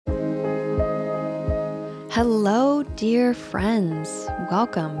Hello, dear friends.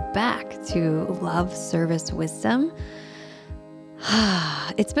 Welcome back to Love, Service, Wisdom.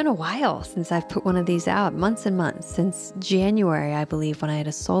 It's been a while since I've put one of these out, months and months, since January, I believe, when I had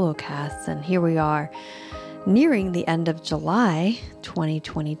a solo cast. And here we are nearing the end of July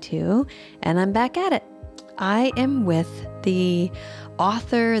 2022, and I'm back at it. I am with the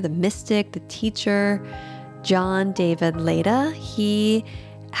author, the mystic, the teacher, John David Lada. He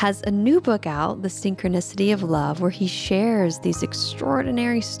has a new book out, The Synchronicity of Love, where he shares these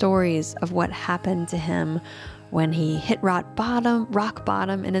extraordinary stories of what happened to him when he hit rock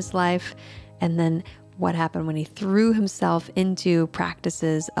bottom in his life, and then what happened when he threw himself into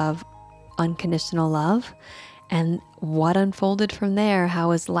practices of unconditional love, and what unfolded from there,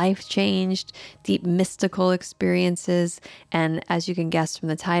 how his life changed, deep mystical experiences, and as you can guess from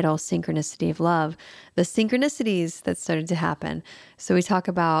the title, Synchronicity of Love, the synchronicities that started to happen. So we talk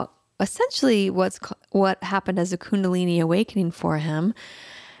about essentially what happened as a Kundalini awakening for him,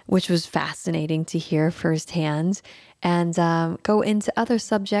 which was fascinating to hear firsthand, and go into other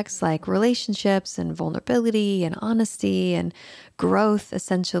subjects like relationships and vulnerability and honesty and growth,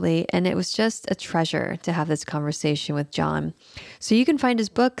 essentially. And it was just a treasure to have this conversation with John. So you can find his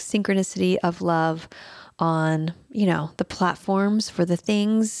book, Synchronicity of Love, on, the platforms for the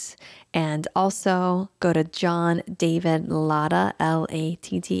things, and also go to johndavidlada,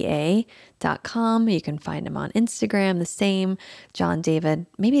 LATTA.com. You can find him on Instagram, the same, John David,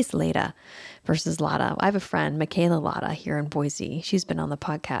 maybe it's Lada versus Lada. I have a friend, Michaela Lada, here in Boise. She's been on the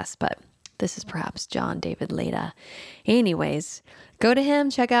podcast, but this is perhaps John David Lada. Anyways, go to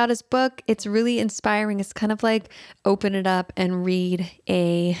him, check out his book. It's really inspiring. It's kind of like open it up and read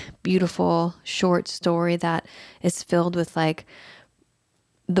a beautiful short story that is filled with like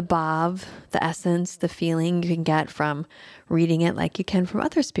the bhav, the essence, the feeling you can get from reading it like you can from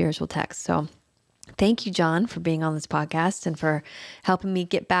other spiritual texts. So thank you, John, for being on this podcast and for helping me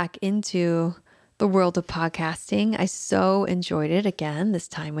get back into the world of podcasting. I so enjoyed it again, this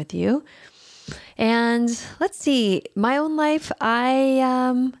time with you. And let's see, my own life,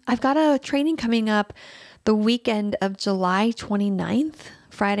 I've got a training coming up the weekend of July 29th,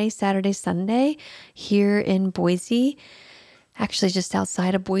 Friday, Saturday, Sunday, here in Boise. Actually just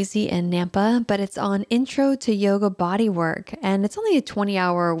outside of Boise and Nampa, but it's on Intro to Yoga Bodywork. And it's only a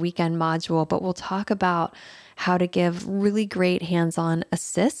 20-hour weekend module, but we'll talk about how to give really great hands-on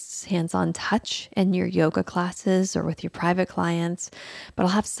assists, hands-on touch in your yoga classes or with your private clients. But I'll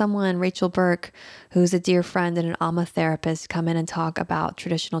have someone, Rachel Burke, who's a dear friend and an Amma therapist, come in and talk about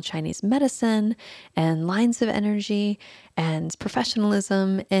traditional Chinese medicine and lines of energy and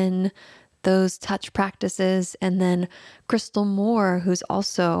professionalism in those touch practices. And then Crystal Moore, who's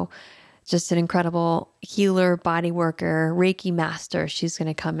also just an incredible healer, body worker, Reiki master. She's going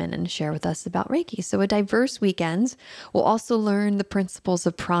to come in and share with us about Reiki. So a diverse weekend. We'll also learn the principles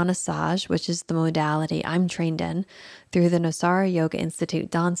of pranasage, which is the modality I'm trained in through the Nosara Yoga Institute.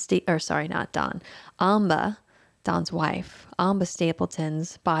 Amba, Don's wife, Amba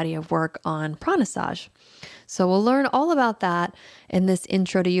Stapleton's body of work on pranasage. So we'll learn all about that in this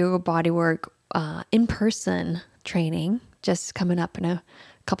Intro to Yoga Bodywork in-person training, just coming up in a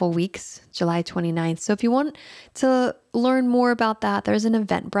couple weeks, July 29th. So if you want to learn more about that, there's an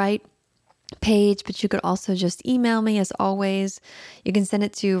Eventbrite page, but you could also just email me as always. You can send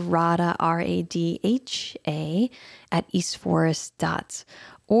it to Radha, RADHA, at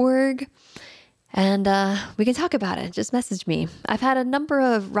eastforest.org. And we can talk about it. Just message me. I've had a number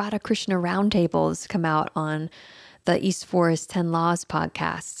of Radha Krishna roundtables come out on the East Forest 10 Laws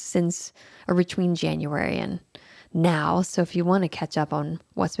podcast since or between January and now. So if you want to catch up on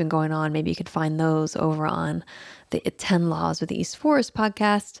what's been going on, maybe you could find those over on the 10 Laws with the East Forest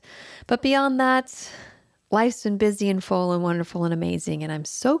podcast. But beyond that, life's been busy and full and wonderful and amazing. And I'm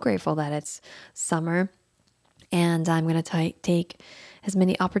so grateful that it's summer. And I'm going to take as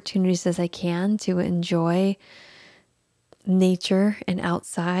many opportunities as I can to enjoy nature and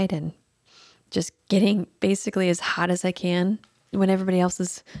outside and just getting basically as hot as I can. When everybody else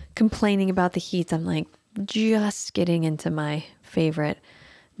is complaining about the heat, I'm like just getting into my favorite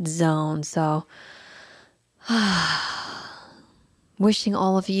zone. So wishing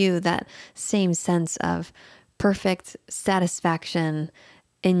all of you that same sense of perfect satisfaction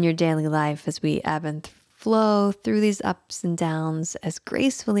in your daily life as we ebb and flow through these ups and downs as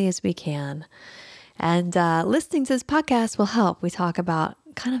gracefully as we can. And listening to this podcast will help. We talk about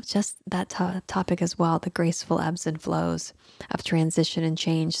kind of just that topic as well, the graceful ebbs and flows of transition and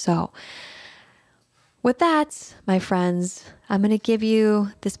change. So with that, my friends, I'm going to give you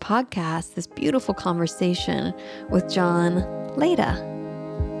this podcast, this beautiful conversation with John Lada.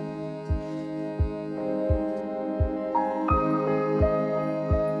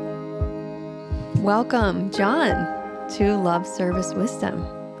 Welcome, John, to Love, Service, Wisdom.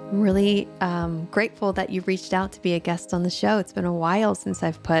 I'm really grateful that you reached out to be a guest on the show. It's been a while since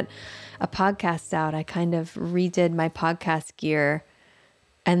I've put a podcast out. I kind of redid my podcast gear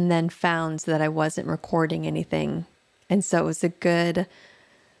and then found that I wasn't recording anything. And so it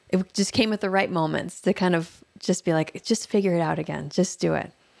just came at the right moments to kind of just be like, just figure it out again. Just do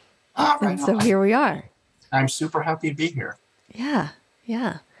it. Right and so here we are. I'm super happy to be here. Yeah.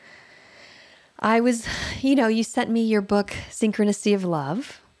 I was, you sent me your book, Synchronicity of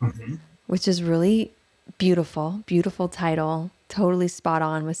Love, which is really beautiful, beautiful title, totally spot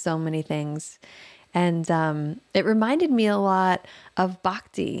on with so many things. And it reminded me a lot of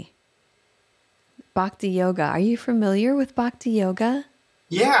Bhakti Yoga. Are you familiar with Bhakti Yoga?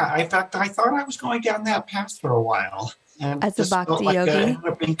 Yeah, in fact, I thought I was going down that path for a while. And as a Bhakti it yogi? ended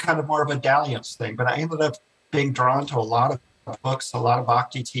up being kind of more of a dalliance thing, but I ended up being drawn to a lot of books, a lot of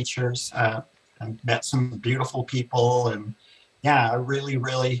Bhakti teachers, and met some beautiful people. And yeah, I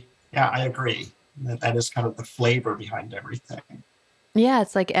really, I agree that is kind of the flavor behind everything. Yeah,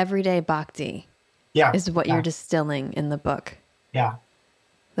 it's like everyday Bhakti is what you're distilling in the book. Yeah.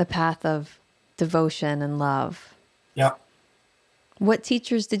 The path of devotion and love. Yep. What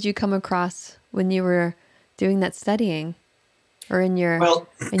teachers did you come across when you were doing that studying or in your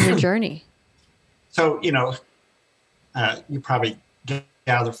journey? So, you probably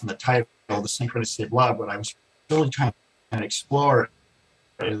gather from the title, The Synchronicity of Love, what I was really trying to explore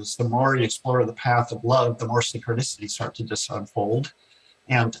is the more you explore the path of love, the more synchronicities start to just unfold.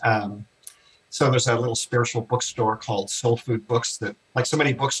 And so there's a little spiritual bookstore called Soul Food Books that, like so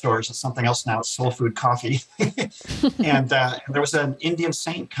many bookstores, it's something else now, it's Soul Food Coffee. And there was an Indian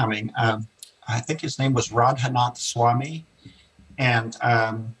saint coming. I think his name was Radhanath Swami. And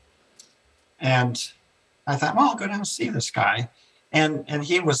I thought, well, I'll go down and see this guy. And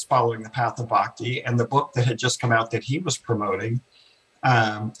he was following the path of Bhakti. And the book that had just come out that he was promoting,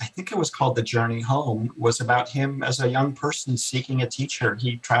 I think it was called The Journey Home, was about him as a young person seeking a teacher.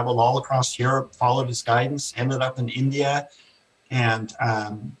 He traveled all across Europe, followed his guidance, ended up in India. And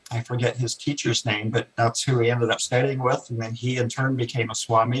I forget his teacher's name, but that's who he ended up studying with. And then he in turn became a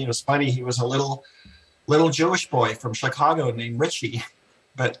Swami. It was funny, he was a little Jewish boy from Chicago named Richie.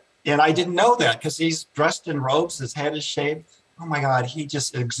 And I didn't know that because he's dressed in robes, his head is shaved. Oh my God, he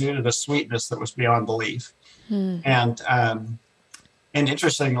just exuded a sweetness that was beyond belief. And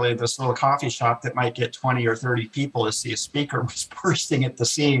interestingly, this little coffee shop that might get 20 or 30 people to see a speaker was bursting at the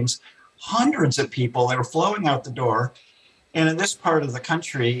seams. Hundreds of people, they were flowing out the door. And in this part of the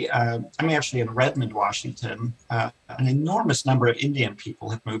country, I'm actually in Redmond, Washington, an enormous number of Indian people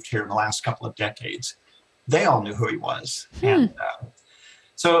have moved here in the last couple of decades. They all knew who he was. And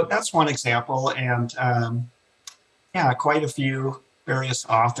so that's one example. And quite a few various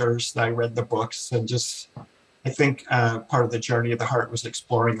authors that I read the books and just... I think part of the journey of the heart was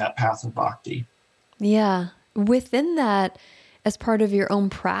exploring that path of Bhakti. Yeah. Within that, as part of your own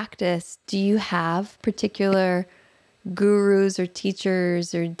practice, do you have particular gurus or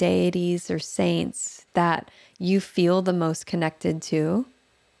teachers or deities or saints that you feel the most connected to?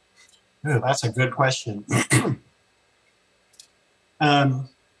 Ooh, that's a good question. That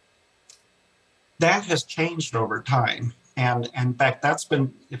has changed over time. And in fact, that's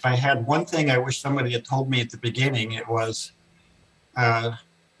been, if I had one thing I wish somebody had told me at the beginning, it was that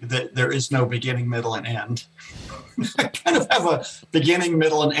there is no beginning, middle, and end. I kind of have a beginning,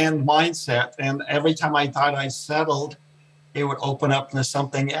 middle, and end mindset. And every time I thought I settled, it would open up into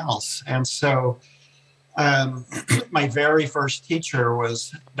something else. And so my very first teacher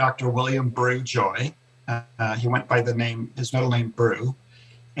was Dr. William Brew Joy. He went by his middle name Brew.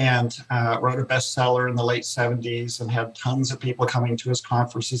 And wrote a bestseller in the late 70s and had tons of people coming to his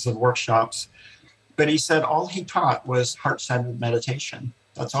conferences and workshops. But he said all he taught was heart-centered meditation.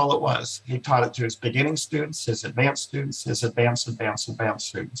 That's all it was. He taught it to his beginning students, his advanced students, his advanced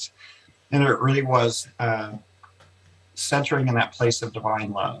students. And it really was centering in that place of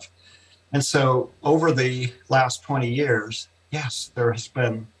divine love. And so over the last 20 years, yes, there has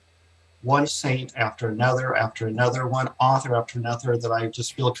been one saint after another, one author after another that I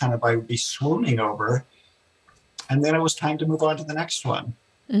just feel I would be swooning over. And then it was time to move on to the next one.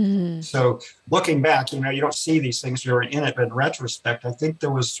 Mm-hmm. So looking back, you don't see these things, you're in it, but in retrospect, I think there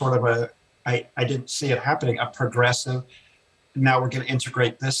was sort of I didn't see it happening, a progressive, now we're going to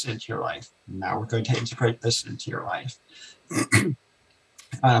integrate this into your life. Now we're going to integrate this into your life.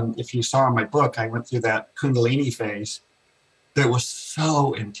 If you saw in my book, I went through that Kundalini phase that was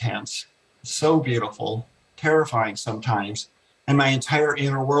so intense, so beautiful, terrifying sometimes. And my entire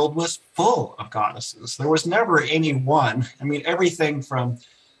inner world was full of goddesses. There was never any one. I mean, everything from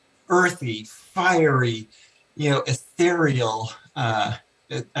earthy, fiery, ethereal.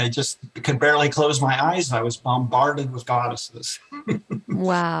 I just could barely close my eyes. I was bombarded with goddesses.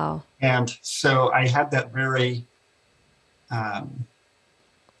 Wow. And so I had that very, some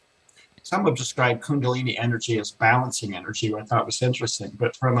have described Kundalini energy as balancing energy, which I thought was interesting.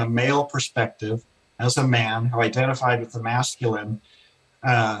 But from a male perspective, as a man who identified with the masculine,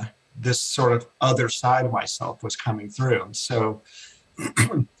 this sort of other side of myself was coming through. And so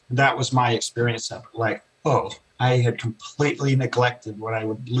that was my experience of it. Like, oh, I had completely neglected what I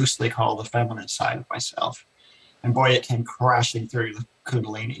would loosely call the feminine side of myself. And boy, it came crashing through the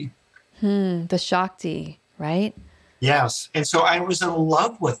Kundalini. The Shakti, right? Yes. And so I was in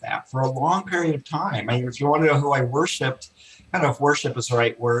love with that for a long period of time. I mean, if you want to know who I worshiped, I don't know if worship is the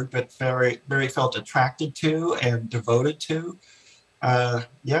right word, but very, very felt attracted to and devoted to. The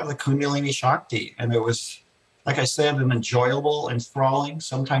Kundalini Shakti. And it was, like I said, an enjoyable, enthralling,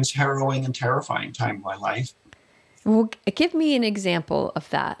 sometimes harrowing and terrifying time of my life. Well, give me an example of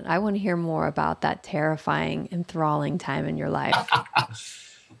that. I want to hear more about that terrifying, enthralling time in your life.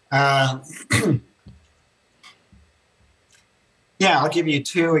 I'll give you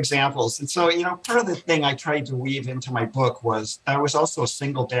two examples. And so, part of the thing I tried to weave into my book was I was also a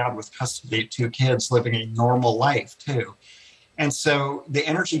single dad with custody of two kids living a normal life too. And so the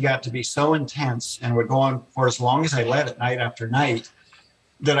energy got to be so intense and would go on for as long as I let it, night after night,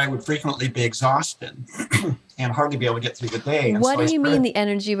 that I would frequently be exhausted and hardly be able to get through the day. And What so do you mean the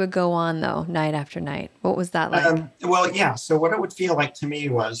energy would go on, though, night after night? What was that like? So what it would feel like to me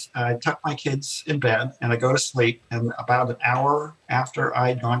was I tuck my kids in bed and I go to sleep. And about an hour after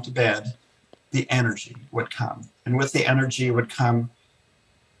I'd gone to bed, the energy would come. And with the energy would come,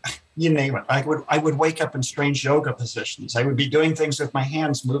 you name it. I would wake up in strange yoga positions. I would be doing things with my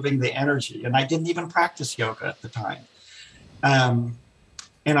hands, moving the energy. And I didn't even practice yoga at the time.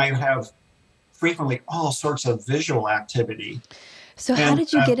 And I would have frequently all sorts of visual activity. So how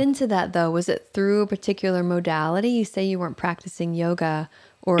did you get into that, though? Was it through a particular modality? You say you weren't practicing yoga,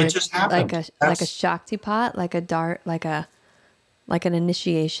 or it just happened. like a Shaktipat, like a dart, like an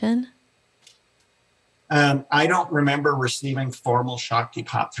initiation? I don't remember receiving formal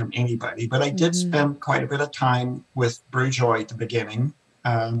Shaktipat from anybody, but I did spend quite a bit of time with Brujoi at the beginning.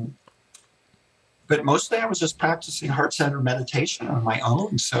 But mostly I was just practicing heart-centered meditation on my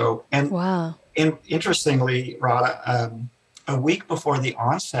own. So, Wow. And interestingly, Radha, a week before the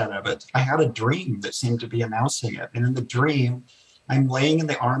onset of it, I had a dream that seemed to be announcing it. And in the dream, I'm laying in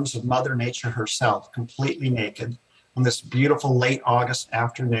the arms of Mother Nature herself, completely naked, on this beautiful late August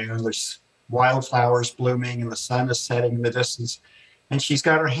afternoon. There's wildflowers blooming and the sun is setting in the distance. And she's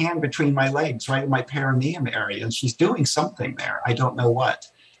got her hand between my legs, right in my perineum area. And she's doing something there. I don't know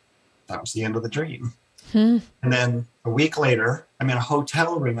what. That was the end of the dream. And then a week later, I'm in a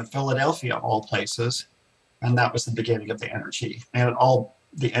hotel room in Philadelphia, of all places. And that was the beginning of the energy. And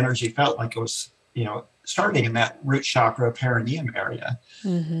the energy felt like it was, starting in that root chakra perineum area.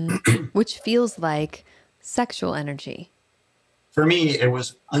 Which feels like sexual energy. For me, it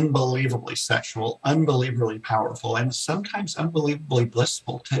was unbelievably sexual, unbelievably powerful, and sometimes unbelievably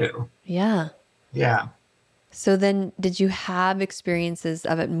blissful too. Yeah. Yeah. So then did you have experiences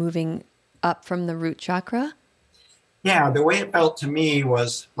of it moving up from the root chakra? Yeah, the way it felt to me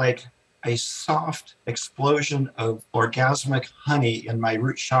was like a soft explosion of orgasmic honey in my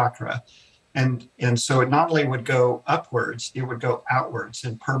root chakra. And so it not only would go upwards, it would go outwards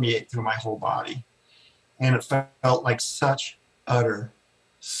and permeate through my whole body. And it felt like such utter,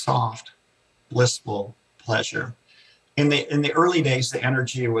 soft, blissful pleasure. In the early days, the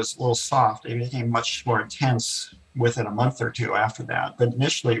energy was a little soft. It became much more intense within a month or two after that. But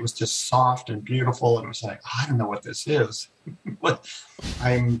initially, it was just soft and beautiful. And it was like, I don't know what this is.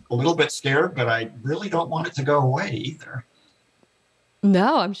 I'm a little bit scared, but I really don't want it to go away either.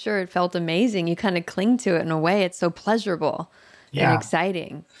 No, I'm sure it felt amazing. You kind of cling to it in a way. It's so pleasurable and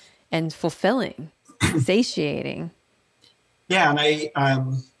exciting and fulfilling, satiating. Yeah, and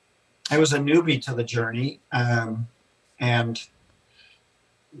I was a newbie to the journey, and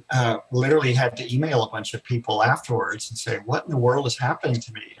literally had to email a bunch of people afterwards and say, what in the world is happening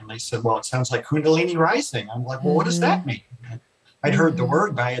to me? And they said, well, it sounds like Kundalini rising. I'm like, well, what does that mean? I'd heard the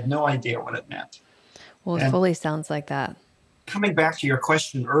word, but I had no idea what it meant. Well, it fully sounds like that. Coming back to your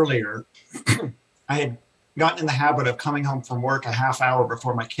question earlier, I had gotten in the habit of coming home from work a half hour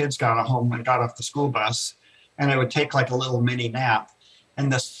before my kids got home and got off the school bus. And I would take like a little mini nap.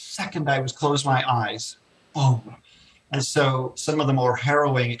 And the second I was close my eyes, boom. And so some of the more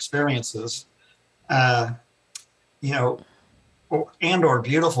harrowing experiences, or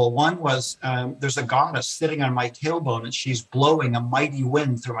beautiful. One was there's a goddess sitting on my tailbone and she's blowing a mighty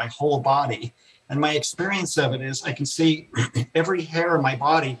wind through my whole body. And my experience of it is I can see every hair in my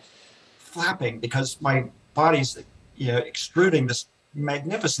body flapping because my body's extruding this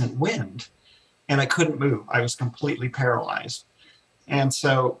magnificent wind, and I couldn't move. I was completely paralyzed. And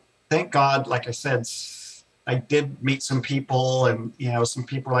so thank God, like I said, I did meet some people, and some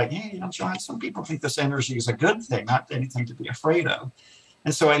people are like, hey, John, some people think this energy is a good thing, not anything to be afraid of.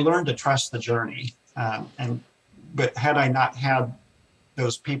 And so I learned to trust the journey. But had I not had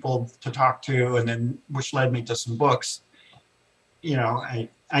those people to talk to, and then which led me to some books, I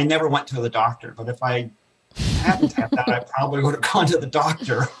never went to the doctor. But if I hadn't had that, I probably would have gone to the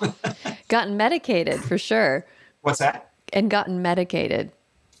doctor. Gotten medicated for sure. What's that? And gotten medicated.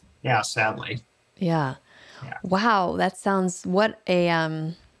 Yeah, sadly. Yeah. Wow, that sounds what a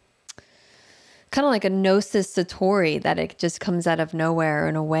kind of like a gnosis satori, that it just comes out of nowhere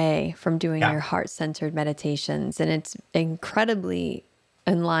and away from doing your heart-centered meditations, and it's incredibly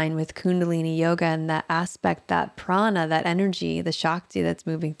in line with Kundalini yoga and that aspect, that prana, that energy, the Shakti that's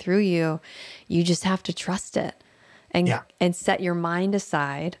moving through you. You just have to trust it and set your mind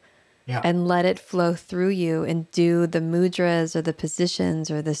aside. And let it flow through you and do the mudras or the positions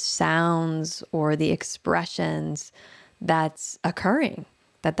or the sounds or the expressions that's occurring.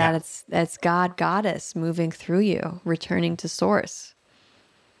 That's God, goddess moving through you, returning to source.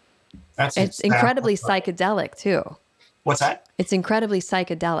 It's incredibly psychedelic too. What's that? It's incredibly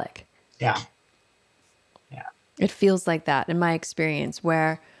psychedelic. Yeah. It feels like that in my experience,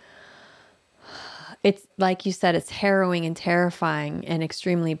 where it's like you said, it's harrowing and terrifying and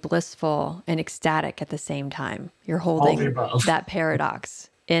extremely blissful and ecstatic at the same time. You're holding that paradox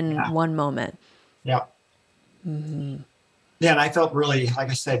in one moment. Yeah. Mm-hmm. Yeah, and I felt really,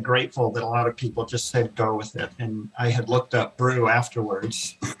 like I said, grateful that a lot of people just said go with it. And I had looked up Brew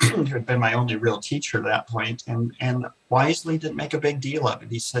afterwards, who had been my only real teacher at that point, and wisely didn't make a big deal of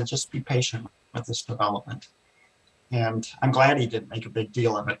it. He said, just be patient with this development. And I'm glad he didn't make a big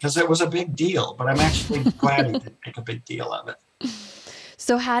deal of it, because it was a big deal, but I'm actually glad he didn't make a big deal of it.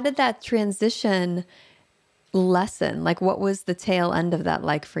 So how did that transition lessen? Like, what was the tail end of that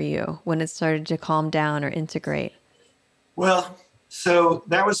like for you when it started to calm down or integrate? Well, so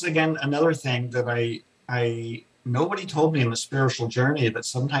that was, again, another thing that I nobody told me in the spiritual journey, that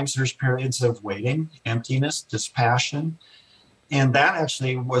sometimes there's periods of waiting, emptiness, dispassion. And that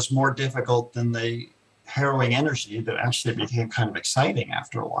actually was more difficult than the harrowing energy that actually became kind of exciting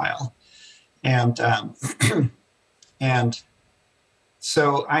after a while. And and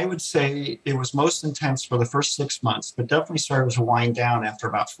so I would say it was most intense for the first 6 months, but definitely started to wind down after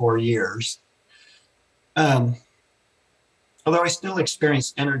about 4 years. Although I still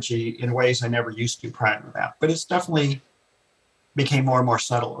experienced energy in ways I never used to prior to that, but it's definitely became more and more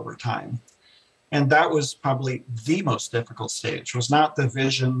subtle over time. And that was probably the most difficult stage, was not the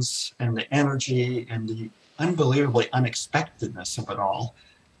visions and the energy and the unbelievably unexpectedness of it all.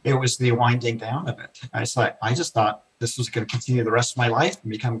 It was the winding down of it. I just thought this was going to continue the rest of my life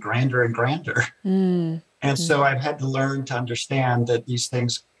and become grander and grander. And so I've had to learn to understand that these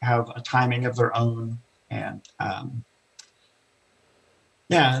things have a timing of their own. And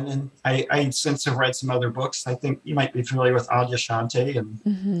and I since have read some other books. I think you might be familiar with Adyashanti, and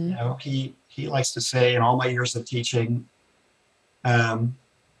he likes to say, in all my years of teaching,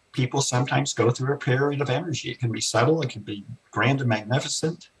 people sometimes go through a period of energy. It can be subtle, it can be grand and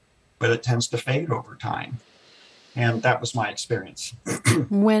magnificent, but it tends to fade over time. And that was my experience.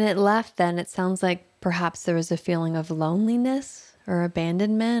 When it left, then it sounds like perhaps there was a feeling of loneliness or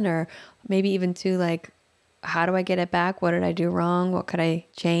abandonment, or maybe even too like, how do I get it back? What did I do wrong? What could I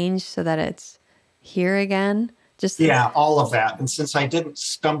change so that it's here again? All of that. And since I didn't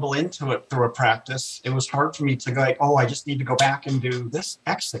stumble into it through a practice, it was hard for me to go like, oh, I just need to go back and do this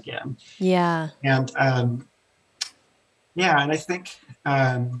X again. Yeah. And and I think,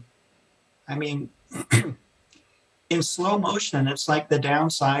 in slow motion, it's like the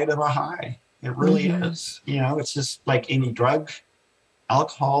downside of a high. It really is. It's just like any drug,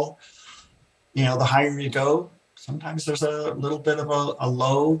 alcohol. The higher you go, sometimes there's a little bit of a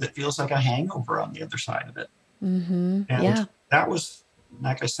low that feels like a hangover on the other side of it. And that was,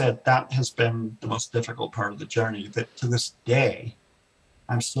 like I said, that has been the most difficult part of the journey that to this day,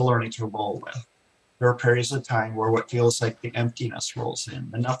 I'm still learning to roll with. There are periods of time where what feels like the emptiness rolls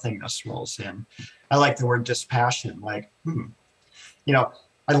in, the nothingness rolls in. I like the word dispassion, like,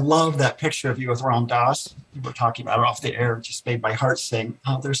 I love that picture of you with Ram Dass. We were talking about it off the air. It just made my heart sing.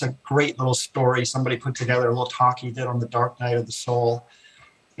 Oh, there's a great little story somebody put together, a little talk he did on the dark night of the soul.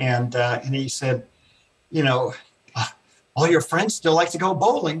 And he said, all your friends still like to go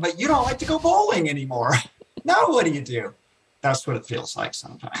bowling, but you don't like to go bowling anymore. Now what do you do? That's what it feels like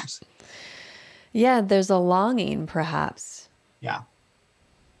sometimes. Yeah, there's a longing, perhaps. Yeah.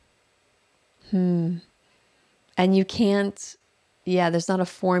 And you can't, yeah, there's not a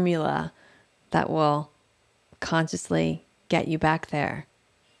formula that will consciously get you back there.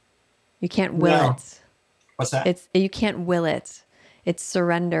 You can't will No. it. What's that? You can't will it. It's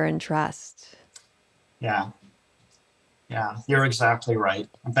surrender and trust. Yeah. Yeah, you're exactly right.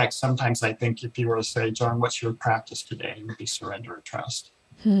 In fact, sometimes I think if you were to say, John, what's your practice today? It would be surrender and trust.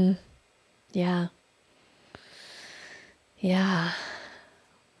 Yeah. Yeah.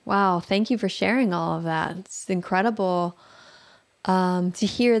 Wow. Thank you for sharing all of that. It's incredible to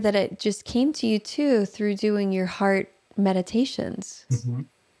hear that it just came to you too through doing your heart meditations Mm-hmm.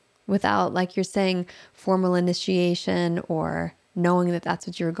 without, like you're saying, formal initiation or knowing that that's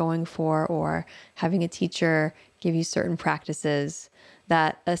what you're going for or having a teacher give you certain practices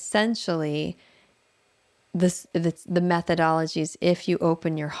that essentially the methodologies, if you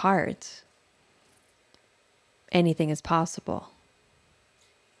open your heart, anything is possible.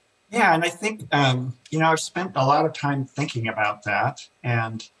 Yeah, and I think, I've spent a lot of time thinking about that.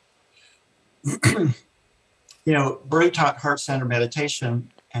 And, Brue taught heart center meditation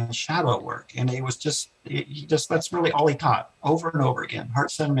and shadow work. And it was that's really all he taught over and over again,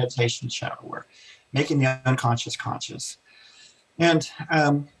 heart center meditation, shadow work, making the unconscious conscious. And,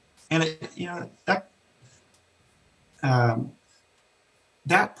 um,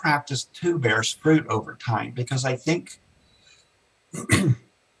 that practice too bears fruit over time, because I think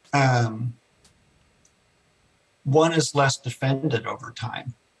um, one is less defended over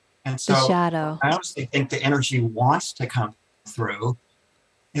time. And The so shadow. I honestly think the energy wants to come through.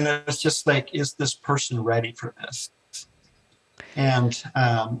 It's just like, is this person ready for this? And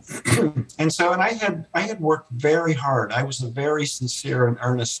and I had worked very hard. I was a very sincere and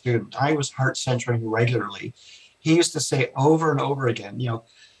earnest student. I was heart centering regularly. He used to say over and over again,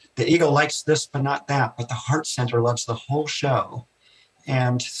 the ego likes this but not that, but the heart center loves the whole show.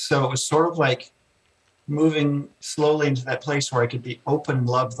 And so it was sort of like moving slowly into that place where I could be open and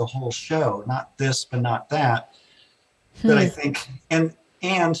love the whole show, not this but not that. But I think,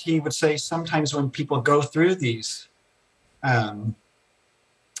 and he would say sometimes when people go through these um,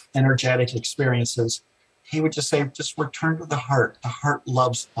 energetic experiences, he would just say, just return to the heart. The heart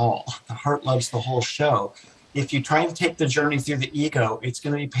loves all. The heart loves the whole show. If you try to take the journey through the ego, it's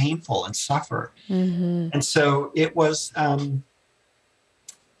going to be painful and suffer. Mm-hmm. And so it was,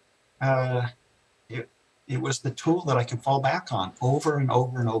 uh, it was the tool that I could fall back on over and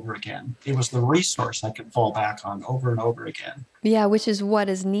over and over again. It was the resource I could fall back on over and over again. Yeah, which is what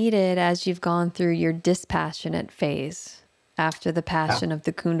is needed as you've gone through your dispassionate phase after the passion of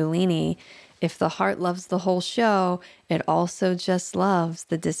the Kundalini. If the heart loves the whole show, it also just loves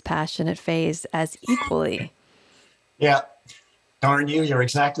the dispassionate phase as equally. Yeah. Darn you, you're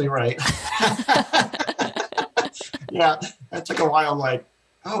exactly right. Yeah, that took a while. I'm like,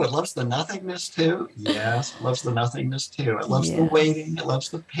 oh, it loves the nothingness too? Yes, it loves the nothingness too. It loves the waiting. It loves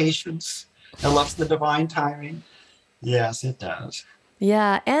the patience. It loves the divine timing. Yes, it does.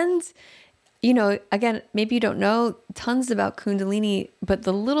 Yeah. And, again, maybe you don't know tons about Kundalini, but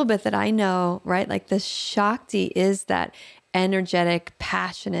the little bit that I know, right? Like the Shakti is that energetic,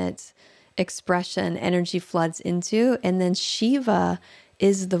 passionate expression energy floods into. And then Shiva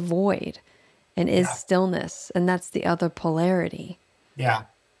is the void and is stillness. And that's the other polarity. Yeah.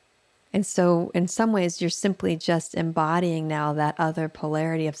 And so in some ways, you're simply just embodying now that other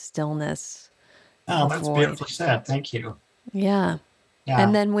polarity of stillness. Oh, that's void. beautifully said. Thank you. Yeah. Yeah.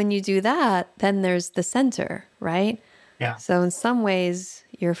 And then when you do that, then there's the center, right? Yeah. So in some ways,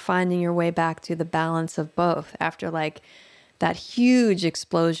 you're finding your way back to the balance of both after like that huge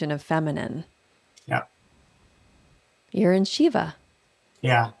explosion of feminine. Yeah. You're in Shiva.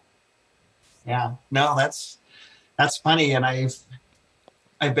 Yeah. Yeah. No, that's funny. And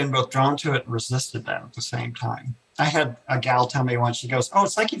I've been both drawn to it and resisted that at the same time. I had a gal tell me once, she goes, oh,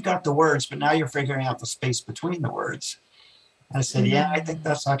 it's like you've got the words, but now you're figuring out the space between the words. And I said, yeah, I think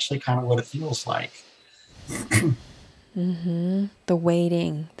that's actually kind of what it feels like. Mm-hmm. The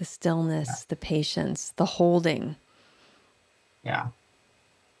waiting, the stillness, the patience, the holding. Yeah.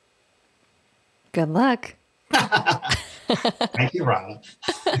 Good luck. Thank you, Ron.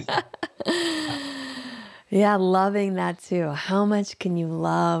 Yeah, loving that too. How much can you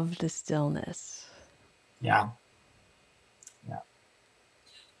love the stillness? Yeah. Yeah.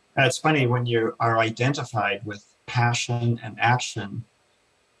 And it's funny when you are identified with passion and action.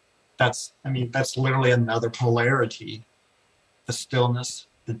 That's literally another polarity. The stillness,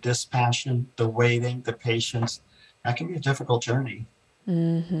 the dispassion, the waiting, the patience. That can be a difficult journey.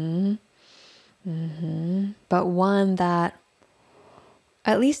 Mm-hmm. But one that,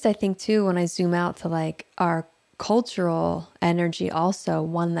 at least I think too, when I zoom out to like our cultural energy, also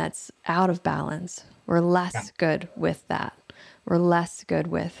one that's out of balance. We're Yeah. less good with that. We're less good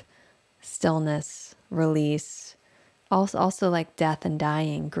with stillness, release, also like death and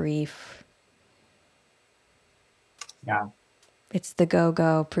dying, grief. Yeah. It's the go,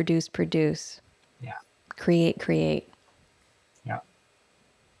 go, produce, produce, Yeah. create, create. Yeah.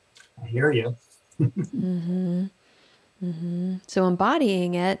 I hear you. So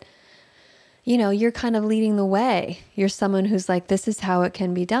embodying it, you know, you're kind of leading the way. You're someone who's like, this is how it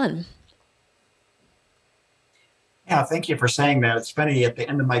can be done. Yeah, thank you for saying that. It's funny, at the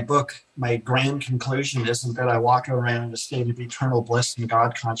end of my book, my grand conclusion isn't that I walk around in a state of eternal bliss and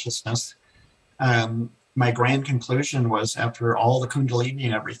God consciousness. My grand conclusion was, after all the Kundalini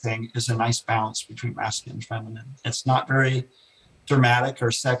and everything, is a nice balance between masculine and feminine. It's not very dramatic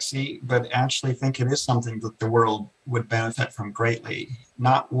or sexy, but actually think it is something that the world would benefit from greatly.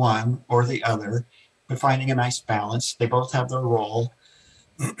 Not one or the other, but finding a nice balance. They both have their role.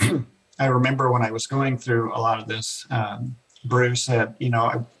 I remember when I was going through a lot of this, Bruce said,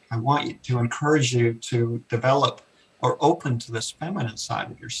 I want you to encourage you to develop or open to this feminine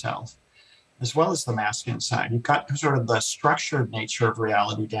side of yourself, as well as the masculine side. You've got sort of the structured nature of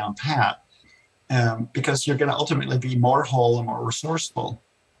reality down pat, because you're going to ultimately be more whole and more resourceful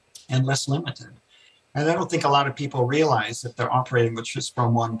and less limited. And I don't think a lot of people realize, if they're operating with just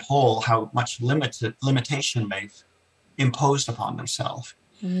from one pole, how much limitation they've imposed upon themselves.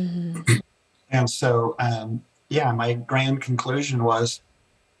 Mm-hmm. And so, yeah, my grand conclusion was,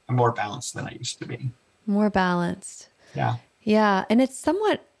 I'm more balanced than I used to be. More balanced. Yeah. Yeah. And it's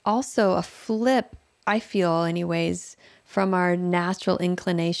somewhat also a flip, I feel, anyways, from our natural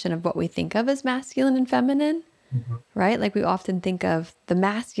inclination of what we think of as masculine and feminine, Mm-hmm. right? Like we often think of the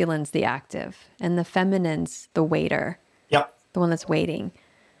masculine's the active and the feminine's the waiter, Yep. the one that's waiting.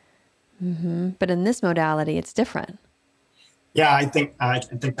 But in this modality, it's different. Yeah, I think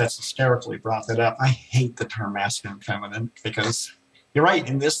that's hysterical you brought that up. I hate the term masculine and feminine, because you're right.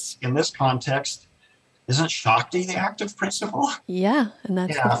 In this context, isn't Shakti the active principle? Yeah. And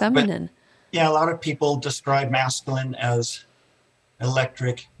that's the Yeah, but feminine. yeah, a lot of people describe masculine as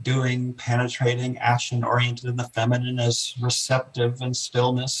electric, doing, penetrating, action oriented, and the feminine as receptive and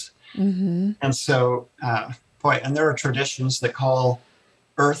stillness. Mm-hmm. And so, and there are traditions that call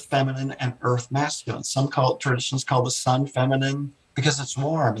earth feminine and earth masculine. Some traditions call the sun feminine because it's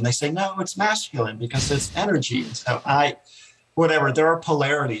warm, and they say, no, it's masculine because it's energy. And so whatever, there are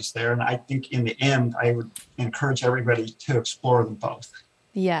polarities there. And I think in the end, I would encourage everybody to explore them both.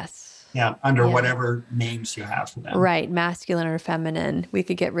 Yes. Yeah, under Yeah. whatever names you have for them. Right. Masculine or feminine. We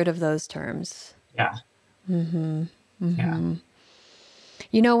could get rid of those terms. Yeah. Mm-hmm. Yeah. Mm-hmm.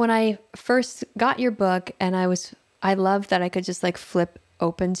 You know, when I first got your book, and I loved that I could just like flip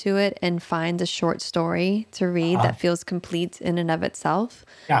open to it and find a short story to read that feels complete in and of itself,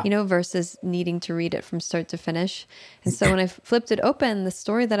 Yeah. you know, versus needing to read it from start to finish. And so when I flipped it open, the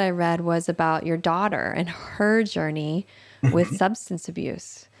story that I read was about your daughter and her journey with substance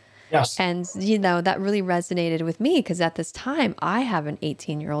abuse. Yes. And, you know, that really resonated with me because at this time I have an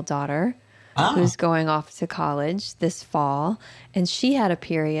 18-year-old daughter who's going off to college this fall. And she had a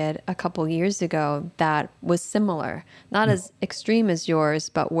period a couple years ago that was similar, not as extreme as yours,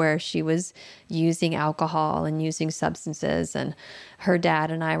 but where she was using alcohol and using substances. And her dad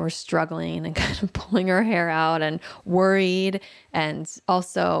and I were struggling and kind of pulling her hair out and worried. And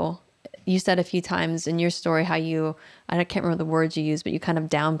also, you said a few times in your story how I can't remember the words you used, but you kind of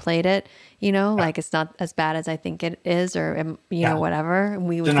downplayed it, you know, like it's not as bad as I think it is, or, you know, whatever. And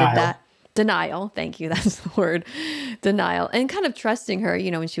we did that. Denial. Thank you. That's the word. Denial. And kind of trusting her,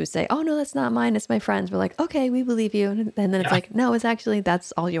 you know, when she would say, oh, no, that's not mine. It's my friend's. We're like, okay, we believe you. And then it's like, no, it's actually,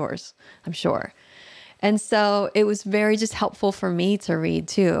 that's all yours, I'm sure. And so it was very just helpful for me to read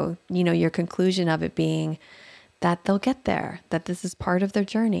too, you know, your conclusion of it being that they'll get there, that this is part of their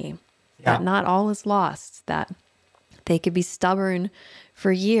journey, that not all is lost, that they could be stubborn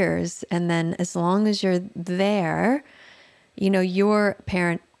for years. And then as long as you're there, you know, your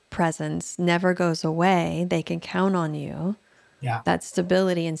parent presence never goes away. They can count on you. Yeah. That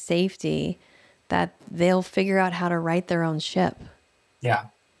stability and safety, that they'll figure out how to right their own ship. Yeah.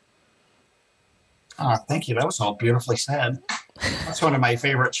 Thank you. That was all beautifully said. That's one of my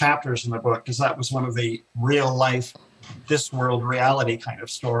favorite chapters in the book, because that was one of the real life, this world reality kind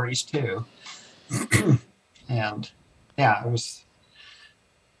of stories too. And yeah, it was,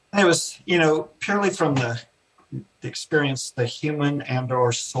 you know, purely from the experience the human and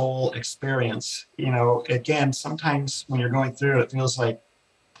or soul experience. Again, sometimes when you're going through it, it feels like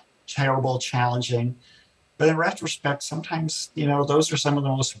terrible, challenging. But in retrospect, sometimes, those are some of the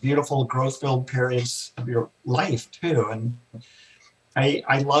most beautiful growth-filled periods of your life too. And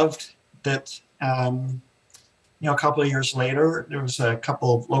I loved that, a couple of years later, there was a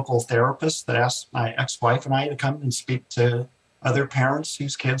couple of local therapists that asked my ex-wife and I to come and speak to other parents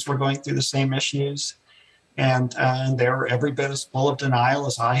whose kids were going through the same issues. And they were every bit as full of denial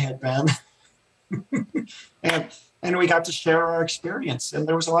as I had been. and and we got to share our experience, and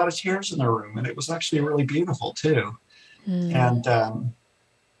there was a lot of tears in the room, and it was actually really beautiful too. And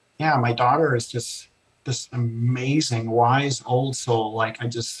yeah, my daughter is just this amazing, wise old soul.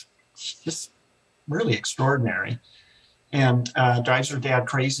 She's just really extraordinary, and drives her dad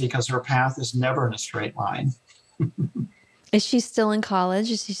crazy because her path is never in a straight line. Is she still in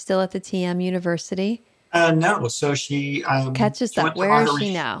college? Is she still at the TM University? No, so she Catches she up. went to Where is she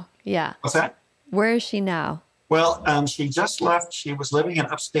Maharishi. now? Yeah. What's that? Where is she now? Well, she just left. She was living in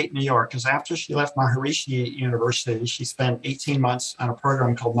upstate New York because after she left Maharishi University, she spent 18 months on a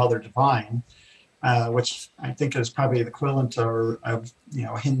program called Mother Divine, which I think is probably the equivalent of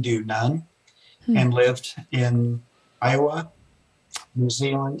a Hindu nun, and lived in Iowa, New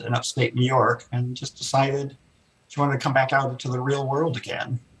Zealand, and upstate New York, and just decided she wanted to come back out into the real world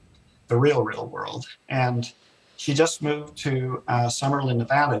again, the real world. And she just moved to Summerlin,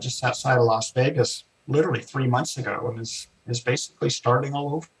 Nevada, just outside of Las Vegas, literally 3 months ago, and is basically starting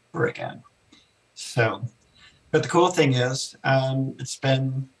all over again. So, but the cool thing is, it's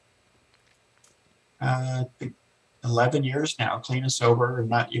been I think 11 years now, clean and sober, and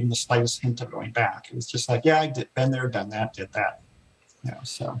not even the slightest hint of going back. It was just like, yeah, been there, done that, did that.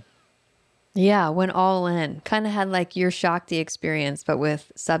 So. Yeah, went all in. Kind of had like your Shakti experience, but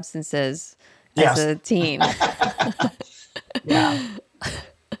with substances as Yes. a teen. Yeah.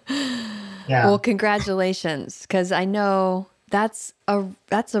 Yeah. Well, congratulations, because I know that's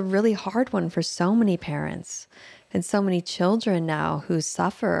a really hard one for so many parents and so many children now who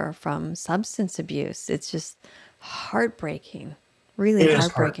suffer from substance abuse. It's just heartbreaking, really It is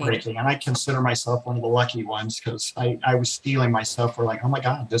heartbreaking. heartbreaking. And I consider myself one of the lucky ones because I was steeling myself for like, oh my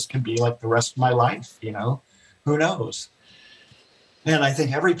God, this could be like the rest of my life, who knows? And I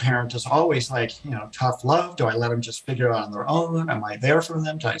think every parent is always like, tough love. Do I let them just figure it out on their own? Am I there for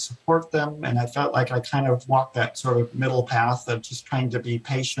them? Do I support them? And I felt like I kind of walked that sort of middle path of just trying to be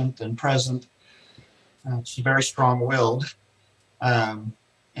patient and present. She's very strong-willed.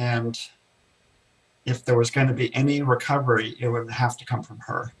 And if there was going to be any recovery, it would have to come from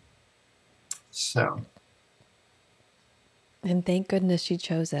her. So. And thank goodness she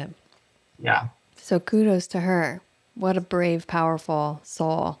chose it. Yeah. So kudos to her. What a brave, powerful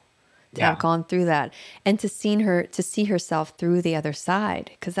soul to have gone through that, and to see herself through the other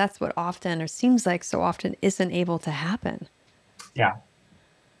side, because that's what often, or seems like so often, isn't able to happen. Yeah.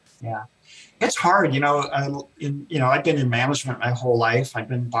 Yeah. It's hard, I've been in management my whole life. I've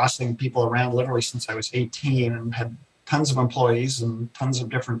been bossing people around literally since I was 18 and had tons of employees and tons of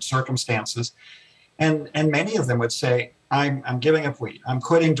different circumstances. And many of them would say, I'm giving up weed. I'm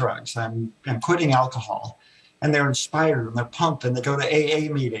quitting drugs. I'm quitting alcohol. And they're inspired and they're pumped and they go to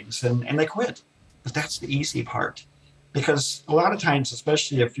AA meetings and they quit. But that's the easy part. Because a lot of times,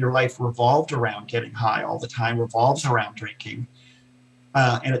 especially if your life revolved around getting high all the time, revolves around drinking,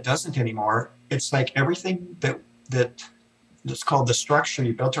 and it doesn't anymore, it's like everything that's called the structure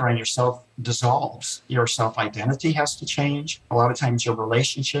you built around yourself dissolves. Your self-identity has to change. A lot of times your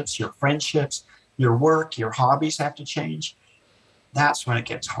relationships, your friendships, your work, your hobbies have to change. That's when it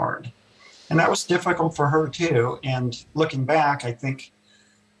gets hard. And that was difficult for her too. And looking back, I think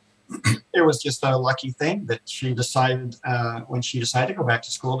it was just a lucky thing that she decided, when she decided to go back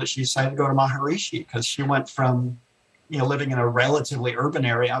to school, that she decided to go to Maharishi, because she went from, living in a relatively urban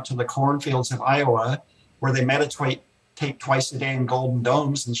area out to the cornfields of Iowa, where they meditate twice a day in golden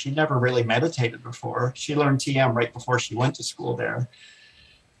domes. And she never really meditated before. She learned TM right before she went to school there.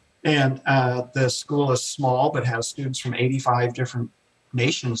 And the school is small, but has students from 85 different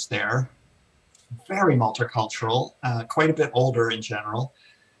nations there. Very multicultural, quite a bit older in general.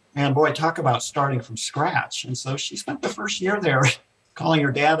 And boy, talk about starting from scratch. And so she spent the first year there calling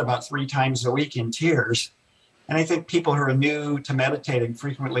her dad about 3 times a week in tears. And I think people who are new to meditating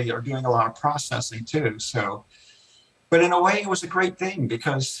frequently are doing a lot of processing too. So, but in a way, it was a great thing,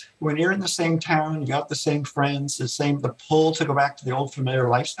 because when you're in the same town, you got the same friends, the pull to go back to the old familiar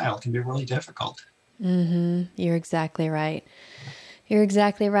lifestyle can be really difficult. Mm-hmm. You're exactly right. You're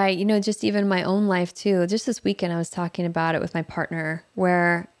exactly right. Just even my own life too. Just this weekend, I was talking about it with my partner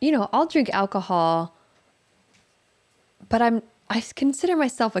where, I'll drink alcohol but I consider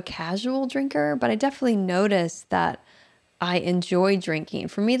myself a casual drinker, but I definitely notice that I enjoy drinking.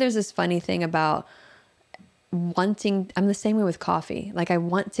 For me, there's this funny thing about I'm the same way with coffee. Like I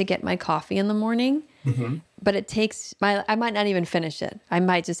want to get my coffee in the morning, Hmm. but I might not even finish it. I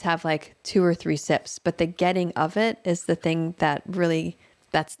might just have like 2 or 3 sips, but the getting of it is the thing that really,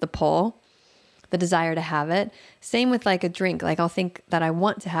 that's the pull, the desire to have it. Same with like a drink. Like I'll think that I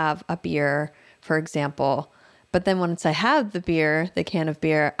want to have a beer, for example, but then once I have the beer, the can of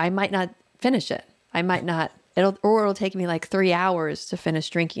beer, I might not finish it. I might not, it'll take me like 3 hours to finish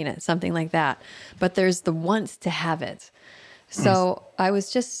drinking it, something like that. But there's the want to have it. So I was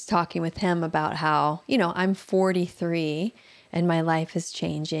just talking with him about how, I'm 43 and my life is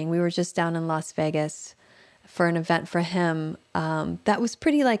changing. We were just down in Las Vegas for an event for him that was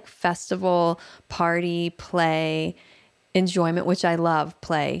pretty like festival, party, play, enjoyment, which I love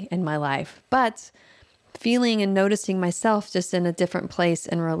play in my life. But feeling and noticing myself just in a different place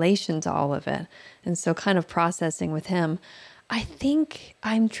in relation to all of it. And so kind of processing with him, I think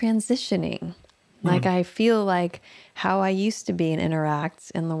I'm transitioning. Like I feel like how I used to be and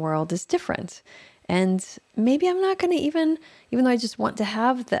interact in the world is different. And maybe I'm not going to even though I just want to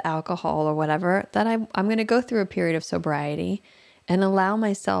have the alcohol or whatever, that I'm going to go through a period of sobriety and allow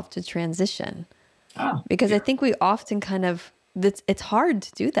myself to transition. Oh, Because I yeah. think we often it's hard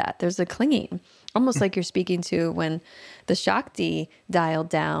to do that. There's a clinging, almost like you're speaking to when the Shakti dialed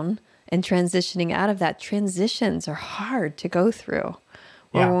down and transitioning out of that. Transitions are hard to go through.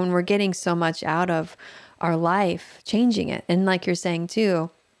 Or Yeah. when we're getting so much out of our life, changing it. And like you're saying too,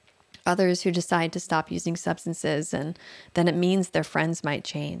 others who decide to stop using substances and then it means their friends might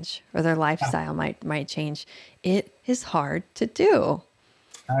change or their Yeah. lifestyle might change. It is hard to do.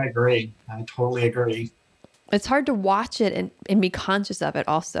 I agree. I totally agree. It's hard to watch it and be conscious of it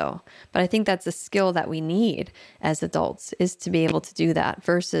also. But I think that's a skill that we need as adults is to be able to do that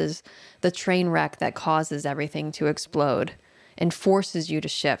versus the train wreck that causes everything to explode and forces you to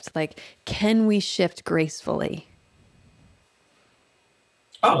shift. Like, can we shift gracefully?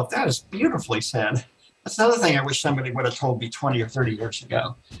 Oh, that is beautifully said. That's another thing I wish somebody would have told me 20 or 30 years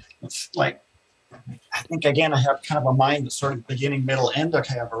ago. It's like, I think, again, I have kind of a mind that's sort of beginning, middle, end.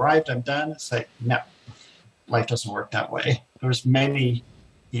 Okay, I've arrived, I'm done. It's like, no, life doesn't work that way. There's many,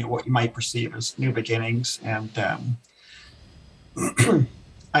 what you might perceive as new beginnings. And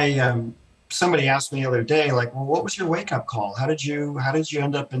I, somebody asked me the other day, like, well, what was your wake up call? How did you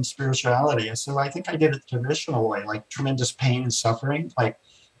end up in spirituality? I said, well, I think I did it the traditional way, like tremendous pain and suffering, like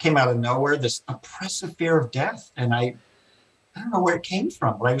came out of nowhere, this oppressive fear of death. And I don't know where it came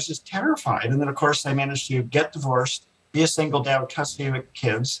from, but I was just terrified. And then, of course, I managed to get divorced, be a single dad with custody of the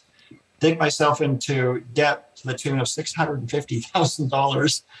kids, dig myself into debt to the tune of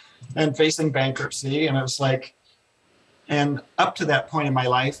 $650,000 and facing bankruptcy. And it was like, and up to that point in my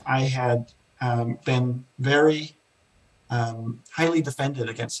life, I had been very highly defended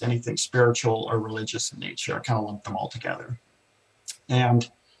against anything spiritual or religious in nature. I kind of lumped them all together.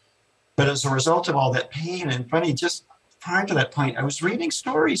 But as a result of all that pain, and funny, just prior to that point, I was reading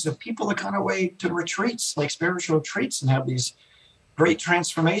stories of people that gone away to retreats, like spiritual retreats, and have these great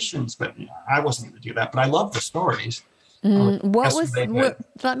transformations. But I wasn't going to do that. But I love the stories. Tell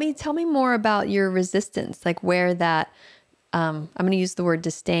me more about your resistance, like where that, I'm going to use the word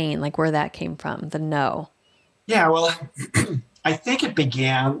disdain, like where that came from, the no. Yeah, well, I think it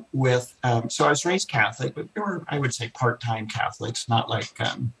began with, so I was raised Catholic, but we were, I would say, part-time Catholics, not like,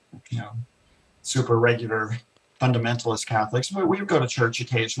 you know, super regular fundamentalist Catholics. But we would go to church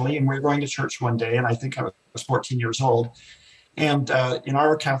occasionally, and we were going to church one day, and I think I was 14 years old. And in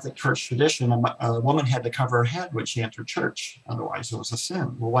our Catholic church tradition, a woman had to cover her head when she entered church. Otherwise, it was a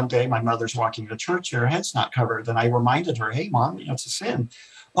sin. Well, one day my mother's walking to church and her head's not covered. And I reminded her, hey, Mom, it's a sin.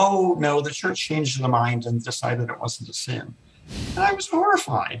 Oh, no, the church changed their mind and decided it wasn't a sin. And I was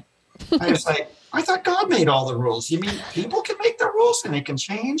horrified. I was like, I thought God made all the rules. You mean people can make the rules and they can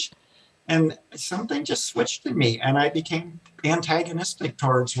change? And something just switched in me, and I became antagonistic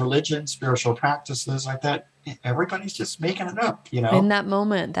towards religion, spiritual practices. I thought everybody's just making it up, In that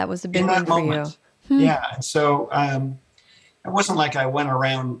moment, that was a big in one that for you. moment. Yeah. And so it wasn't like I went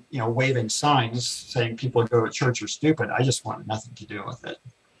around, waving signs saying people who go to church are stupid. I just wanted nothing to do with it.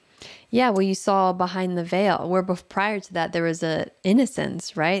 Yeah, well, you saw behind the veil, where prior to that there was a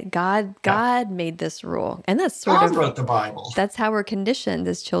innocence, right? God made this rule, and that's sort God of wrote the Bible. that's how we're conditioned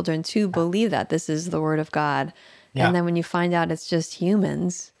as children to believe that this is the word of God. Yeah. And then when you find out it's just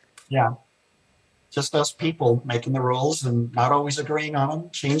humans. Yeah. Just us people making the rules and not always agreeing on them,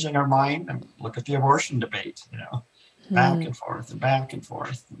 changing our mind. And look at the abortion debate. back and forth and back and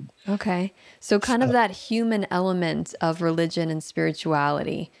forth. Okay. So kind of So that human element of religion and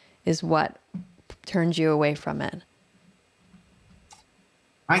spirituality is what turned you away from it.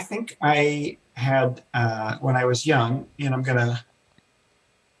 I think I had, when I was young, and I'm going to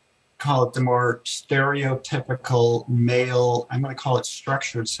call it the more stereotypical male, I'm going to call it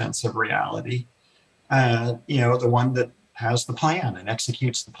structured sense of reality, the one that has the plan and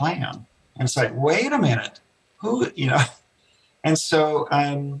executes the plan. And it's like, wait a minute, who. And so,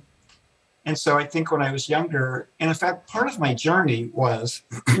 I think when I was younger, and in fact, part of my journey was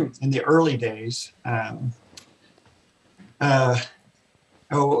in the early days,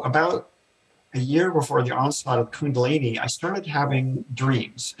 about a year before the onslaught of Kundalini, I started having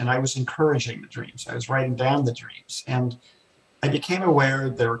dreams, and I was encouraging the dreams. I was writing down the dreams, and I became aware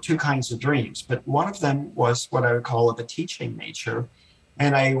there were two kinds of dreams, but one of them was what I would call of a teaching nature.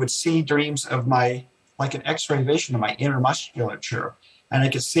 And I would see dreams of like an X-ray vision of my inner musculature. And I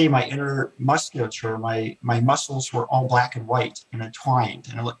could see my inner musculature, my muscles were all black and white and entwined,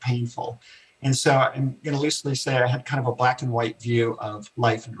 and it looked painful. And so I'm going to loosely say I had kind of a black and white view of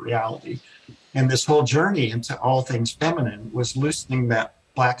life and reality. And this whole journey into all things feminine was loosening that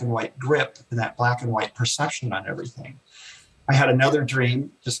black and white grip and that black and white perception on everything. I had another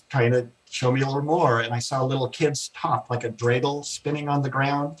dream just trying to show me a little more. And I saw a little kid's top, like a dreidel spinning on the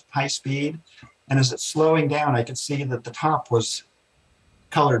ground, high speed. And as it's slowing down, I could see that the top was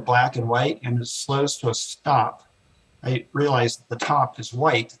colored black and white, and it slows to a stop. I realized that the top is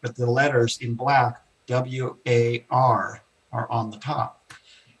white, but the letters in black, WAR, are on the top.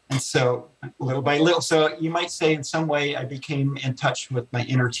 And so little by little, so you might say in some way I became in touch with my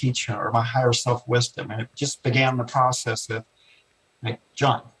inner teacher or my higher self wisdom. And it just began the process of like,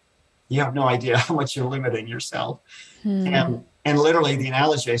 John, you have no idea how much you're limiting yourself. And literally the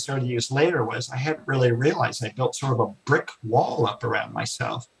analogy I started to use later was I hadn't really realized I built sort of a brick wall up around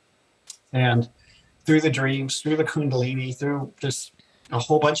myself. And through the dreams, through the Kundalini, through just a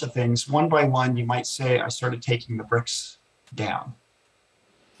whole bunch of things, one by one, you might say I started taking the bricks down,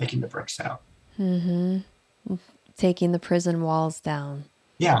 taking the bricks out. Taking the prison walls down.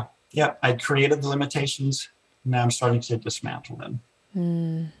 Yeah. I created the limitations. Now I'm starting to dismantle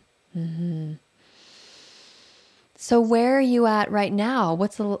them. So where are you at right now?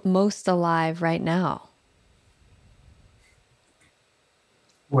 What's the most alive right now?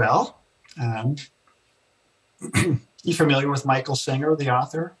 Well, you familiar with Michael Singer, the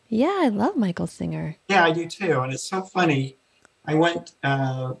author? Yeah, I love Michael Singer. Yeah, I do too. And it's so funny. I went...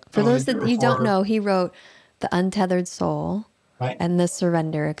 For those that you don't know, he wrote The Untethered Soul, right, and The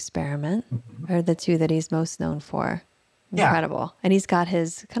Surrender Experiment are the two that he's most known for. Incredible. Yeah. And he's got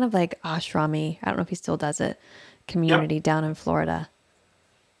his kind of like ashrami, I don't know if he still does it, community down in Florida.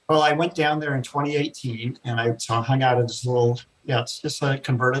 Well, I went down there in 2018, and I hung out at this little, it's just a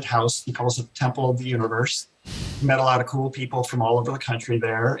converted house. He calls it the Temple of the Universe. Met a lot of cool people from all over the country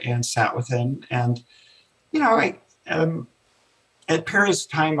there and sat with him. And, at periods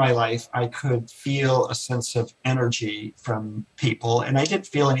of time in my life, I could feel a sense of energy from people, and I didn't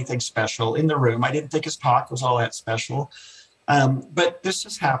feel anything special in the room. I didn't think his talk was all that special. But this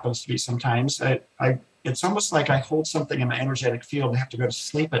just happens to be sometimes. It's almost like I hold something in my energetic field and have to go to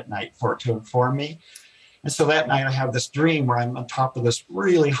sleep at night for it to inform me. And so that night I have this dream where I'm on top of this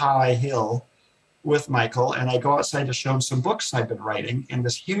really high hill with Michael, and I go outside to show him some books I've been writing, and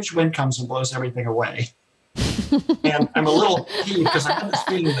this huge wind comes and blows everything away. And I'm a little peeved because I have this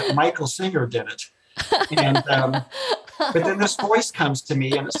feeling that Michael Singer did it. And but then this voice comes to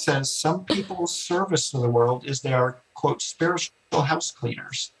me and it says, some people's service to the world is they are, quote, spiritual house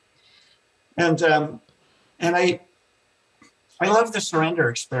cleaners. And I love the Surrender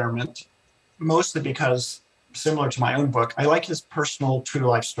Experiment, mostly because, similar to my own book, I like his personal true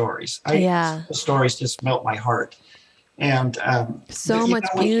life stories. The stories just melt my heart. And so much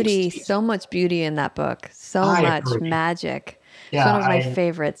beauty in that book. So much magic. Yeah, it's one of my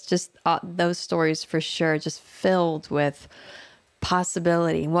favorites. Just those stories for sure, just filled with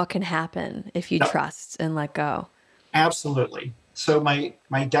possibility and what can happen if you trust and let go. Absolutely. So my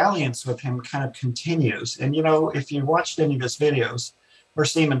dalliance with him kind of continues. And, if you watched any of his videos or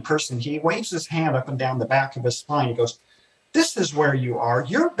see him in person, he waves his hand up and down the back of his spine. He goes, this is where you are.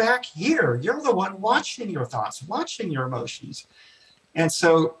 You're back here. You're the one watching your thoughts, watching your emotions. And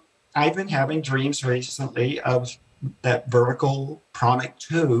so I've been having dreams recently of that vertical pranic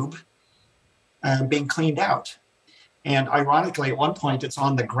tube being cleaned out. And ironically, at one point, it's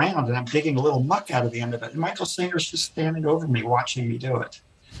on the ground and I'm digging a little muck out of the end of it. And Michael Singer's just standing over me, watching me do it.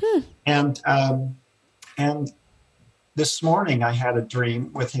 And this morning I had a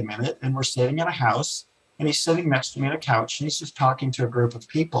dream with him in it, and we're sitting in a house, and he's sitting next to me on a couch, and he's just talking to a group of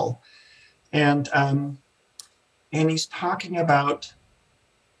people, and he's talking about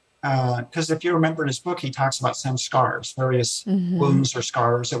because if you remember in his book, he talks about some scars, various Mm-hmm. wounds or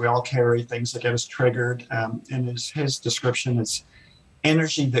scars that we all carry, things that get us triggered. And his description is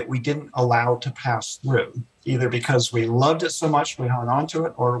energy that we didn't allow to pass through, either because we loved it so much we hung on to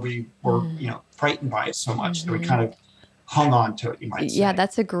it, or we were, frightened by it so much that we Mm-hmm. kind of hung on to it, you might Yeah, say.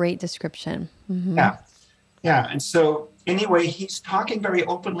 that's a great description. Mm-hmm. Yeah. Yeah. And so anyway, he's talking very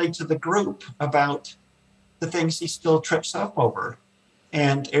openly to the group about the things he still trips up over.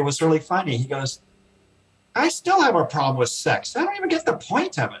 And it was really funny. He goes, I still have a problem with sex. I don't even get the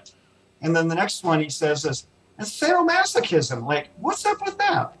point of it. And then the next one he says is, and sadomasochism. Like, what's up with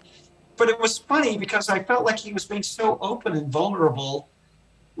that? But it was funny because I felt like he was being so open and vulnerable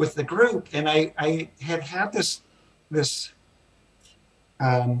with the group. And I had this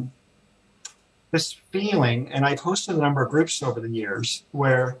um, this feeling, and I've hosted a number of groups over the years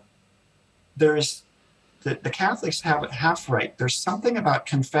where there's the Catholics have it half right. There's something about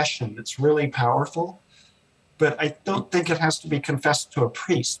confession that's really powerful, but I don't think it has to be confessed to a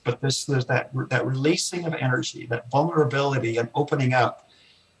priest. But there's that releasing of energy, that vulnerability, and opening up.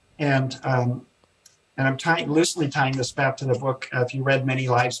 And I'm loosely tying this back to the book. If you read Many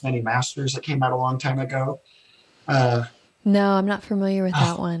Lives, Many Masters, that came out a long time ago. Uh, No, I'm not familiar with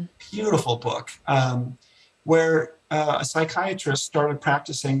that oh, one. Beautiful book, where a psychiatrist started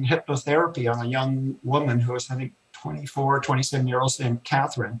practicing hypnotherapy on a young woman who was, I think, 24, 27-year-old named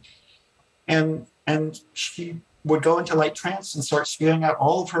Catherine. And she would go into light trance and start spewing out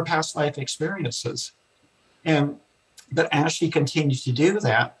all of her past life experiences. But as she continued to do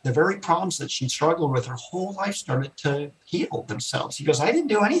that, the very problems that she struggled with her whole life started to heal themselves. He goes, I didn't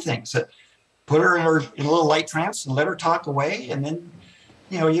do anything. So put her in a little light trance and let her talk away. And then,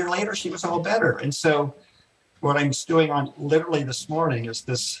 a year later, she was all better. And so what I'm doing on literally this morning is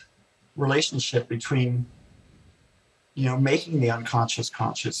this relationship between, making the unconscious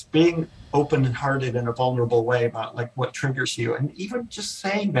conscious, being open and hearted in a vulnerable way about like what triggers you. And even just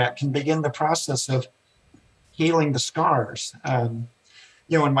saying that can begin the process of healing the scars.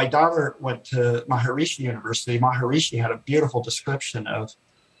 When my daughter went to Maharishi University, Maharishi had a beautiful description of,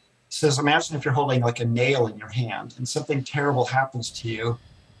 says, imagine if you're holding like a nail in your hand and something terrible happens to you,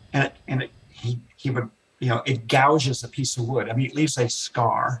 he would, it gouges a piece of wood. I mean, it leaves a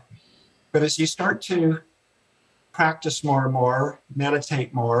scar. But as you start to practice more and more,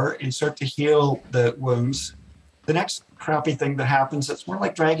 meditate more, and start to heal the wounds, the next crappy thing that happens, it's more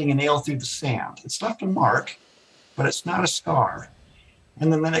like dragging a nail through the sand. It's left a mark, but it's not a scar.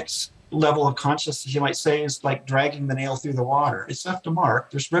 And then the next level of consciousness, you might say, is like dragging the nail through the water. It's left a mark,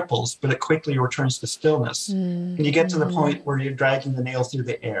 there's ripples, but it quickly returns to stillness. And you get to the point where you're dragging the nail through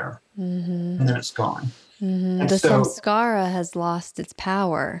the air, and then it's gone. And The so, samskara has lost its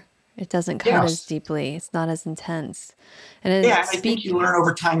power. It doesn't cut as yes. deeply. It's not as intense. And Yeah, I think you learn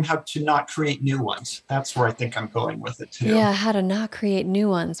over time how to not create new ones. That's where I think I'm going with it too. Yeah, how to not create new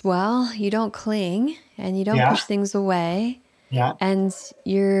ones. Well, you don't cling and you don't Yeah. push things away. Yeah. And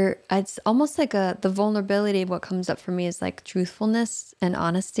it's almost like the vulnerability. What comes up for me is like truthfulness and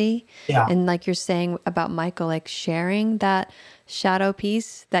honesty. Yeah. And like you're saying about Michael, like sharing that shadow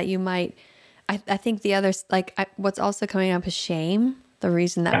piece that you might, I think the others, what's also coming up is shame. The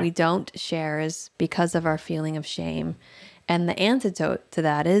reason that we don't share is because of our feeling of shame. And the antidote to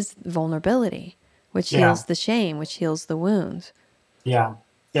that is vulnerability, which heals the shame, which heals the wounds. Yeah.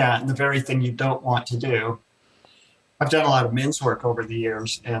 Yeah. And the very thing you don't want to do. I've done a lot of men's work over the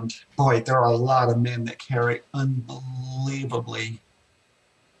years, and boy, there are a lot of men that carry unbelievably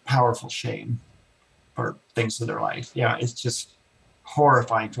powerful shame for things in their life. Yeah, it's just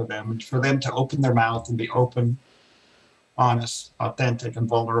horrifying for them. And for them to open their mouth and be open, honest, authentic, and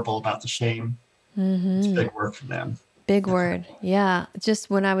vulnerable about the shame, it's big work for them. Big word. Yeah. Just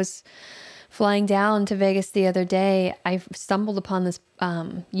when I was flying down to Vegas the other day, I stumbled upon this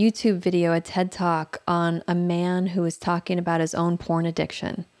YouTube video, a TED Talk on a man who was talking about his own porn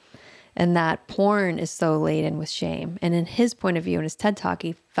addiction, and that porn is so laden with shame. And in his point of view, in his TED Talk,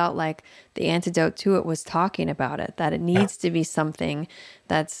 he felt like the antidote to it was talking about it, that it needs to be something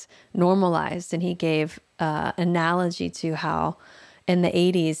that's normalized. And he gave analogy to how in the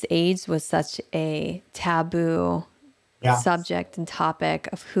 80s, AIDS was such a taboo subject and topic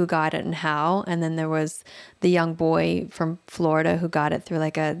of who got it and how. And then there was the young boy from Florida who got it through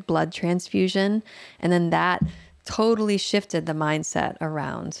like a blood transfusion. And then that totally shifted the mindset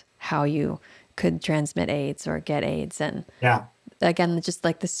around how you could transmit AIDS or get AIDS. And again, just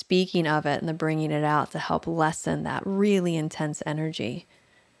like the speaking of it and the bringing it out to help lessen that really intense energy.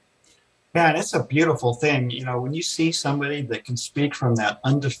 Yeah, and it's a beautiful thing. When you see somebody that can speak from that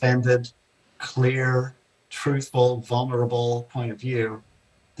undefended, clear, truthful, vulnerable point of view,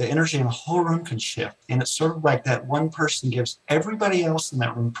 the energy in the whole room can shift. And it's sort of like that one person gives everybody else in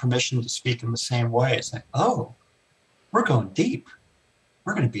that room permission to speak in the same way. It's like, oh, we're going deep.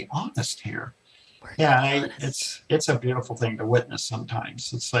 We're going to be honest here. We're going Yeah, to be honest. it's a beautiful thing to witness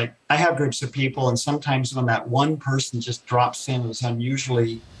sometimes. It's like I have groups of people, and sometimes when that one person just drops in and is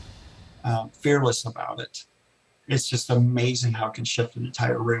unusually fearless about it, it's just amazing how it can shift an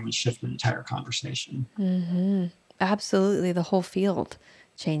entire room and shift an entire conversation. Absolutely. The whole field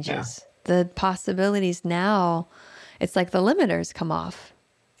Yeah, changes. The possibilities now, it's like the limiters come off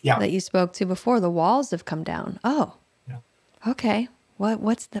yeah, that you spoke to before. The walls have come down. Oh, yeah, okay.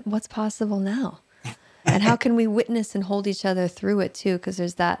 What's possible now? And how can we witness and hold each other through it too? Because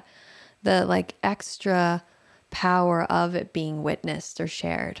there's the like extra power of it being witnessed or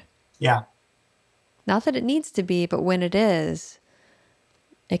shared. yeah, Not that it needs to be, but when it is,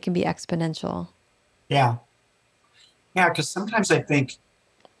 it can be exponential. yeah, yeah. Because sometimes I think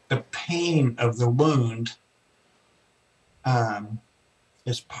the pain of the wound um,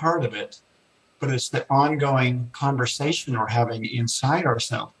 is part of it, but it's the ongoing conversation we're having inside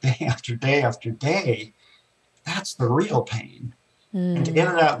ourselves day after day after day. That's the real pain. And to get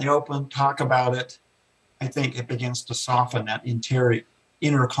it out in the open, talk about it, I think it begins to soften that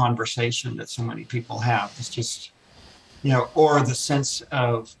inner conversation that so many people have. It's just, or the sense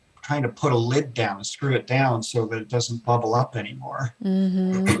of trying to put a lid down and screw it down so that it doesn't bubble up anymore.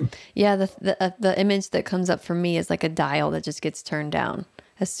 Yeah, the image that comes up for me is like a dial that just gets turned down.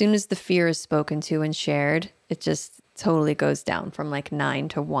 As soon as the fear is spoken to and shared, it just totally goes down from like 9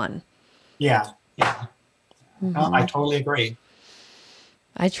 to 1. Yeah, yeah. I totally agree.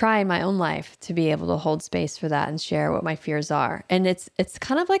 I try in my own life to be able to hold space for that and share what my fears are. And it's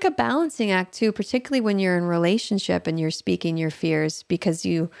kind of like a balancing act too, particularly when you're in relationship and you're speaking your fears because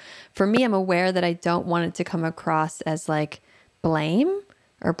for me, I'm aware that I don't want it to come across as like blame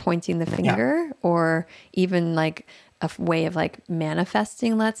or pointing the Yeah, finger or even like way of like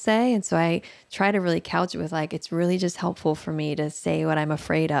manifesting, let's say. And so I try to really couch it with like, it's really just helpful for me to say what I'm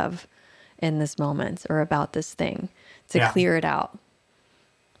afraid of in this moment or about this thing to yeah, clear it out.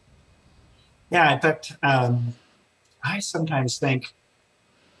 yeah. In fact, I sometimes think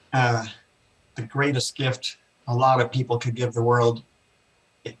uh, the greatest gift a lot of people could give the world.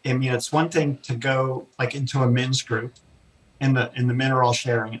 I mean, it's one thing to go like into a men's group in the men are all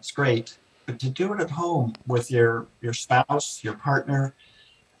sharing. It's great, but to do it at home with your spouse, your partner,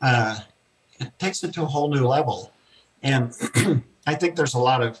 uh, it takes it to a whole new level. And I think there's a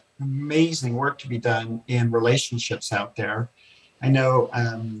lot of amazing work to be done in relationships out there. I know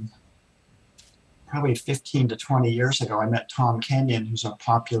probably 15 to 20 years ago, I met Tom Kenyon, who's a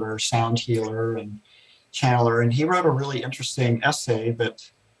popular sound healer and channeler, and he wrote a really interesting essay that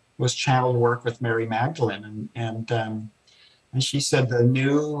was channeled work with Mary Magdalene, and she said the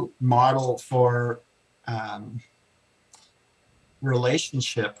new model for um,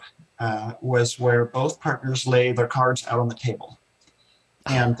 relationship was where both partners lay their cards out on the table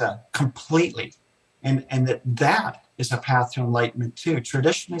and completely, and that is a path to enlightenment too.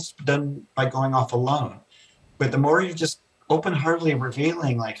 Traditionally, it's done by going off alone, but the more you just open-heartedly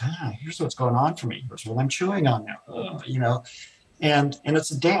revealing, like, here's what's going on for me. Here's what I'm chewing on now. And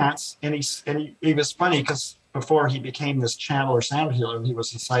it's a dance. And he was funny because before he became this channeler sound healer, he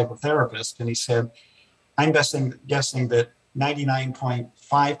was a psychotherapist, and he said, I'm guessing that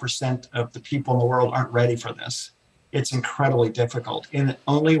 99.5% of the people in the world aren't ready for this. It's incredibly difficult, and it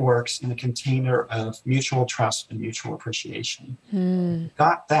only works in a container of mutual trust and mutual appreciation. If you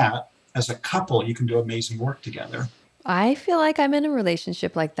got that, as a couple, you can do amazing work together. I feel like I'm in a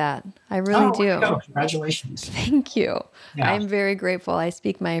relationship like that. I really Oh, way to do. go. Congratulations. Thank you. Yeah. I'm very grateful. I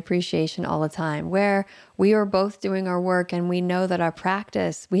speak my appreciation all the time where we are both doing our work and we know that our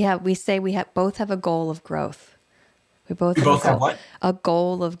practice, we say we both have a goal of growth. We both You have both have what? a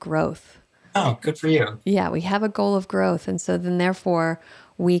goal of growth. Oh, good for you. Yeah, we have a goal of growth. And so then therefore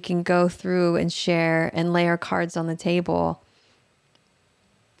we can go through and share and lay our cards on the table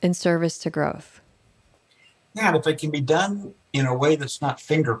in service to growth. Yeah, and if it can be done in a way that's not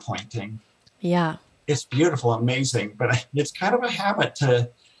finger pointing, Yeah. it's beautiful, amazing. But it's kind of a habit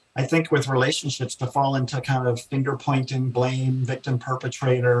I think, with relationships to fall into kind of finger pointing, blame, victim,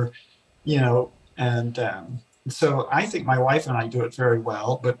 perpetrator, and so I think my wife and I do it very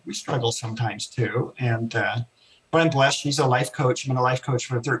well, but we struggle sometimes too. But I'm blessed. She's a life coach. I've been a life coach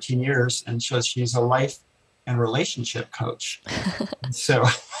for 13 years, and so she's a life and relationship coach. So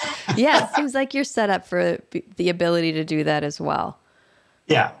Yeah, it seems like you're set up for the ability to do that as well.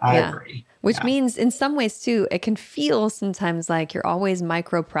 Yeah, I Yeah. agree. Which Yeah. means in some ways too, it can feel sometimes like you're always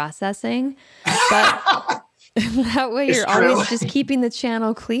microprocessing, but that way It's you're true. always just keeping the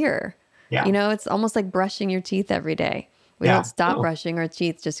channel clear. Yeah. It's almost like brushing your teeth every day. We don't Yeah. stop Oh, brushing our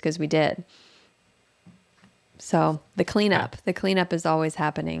teeth just because we did. So yeah. the cleanup is always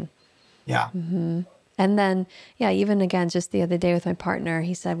happening. Yeah. And then, yeah, even again, just the other day with my partner,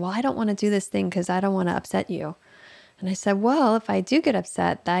 he said, well, I don't want to do this thing because I don't want to upset you. And I said, well, if I do get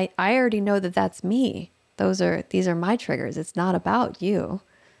upset, I already know that that's me. These are my triggers. It's not about you.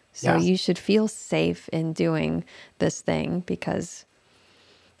 So Yeah. you should feel safe in doing this thing because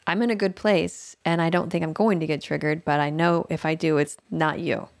I'm in a good place and I don't think I'm going to get triggered, but I know if I do, it's not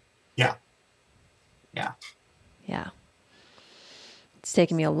you. Yeah. Yeah. Yeah. It's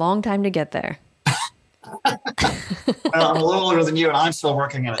taken me a long time to get there. Well, I'm a little older than you, and I'm still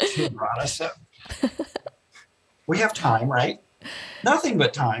working on it too, Rana. So we have time, right? Nothing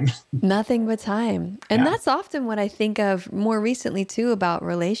but time. Nothing but time. And Yeah. that's often what I think of more recently too about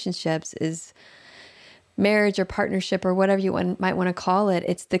relationships is marriage or partnership or whatever you might want to call it.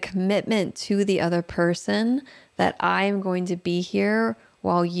 It's the commitment to the other person that I am going to be here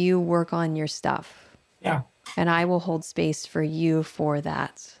while you work on your stuff. Yeah. And I will hold space for you for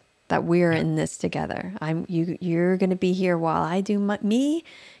that we're in this together. You're going to be here while I do me,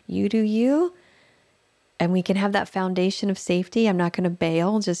 you do you, and we can have that foundation of safety. I'm not going to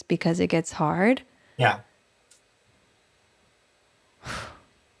bail just because it gets hard. Yeah.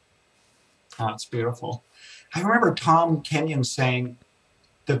 Oh, it's beautiful. I remember Tom Kenyon saying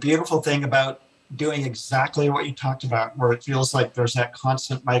the beautiful thing about doing exactly what you talked about, where it feels like there's that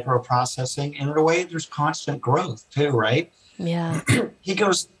constant microprocessing. And in a way, there's constant growth too, right? Yeah. He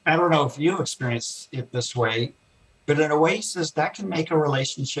goes, I don't know if you experience it this way, but in a way, he says that can make a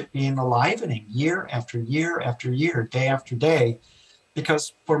relationship be enlivening year after year after year, day after day,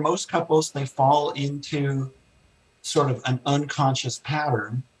 because for most couples, they fall into sort of an unconscious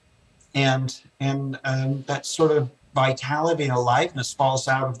pattern, and that sort of vitality and aliveness falls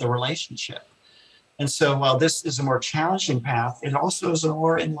out of the relationship. And so while this is a more challenging path, it also is a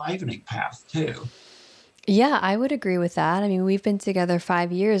more enlivening path too. Yeah, I would agree with that. I mean, we've been together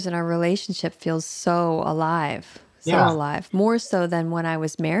 5 years and our relationship feels so alive, so Yeah, alive, more so than when I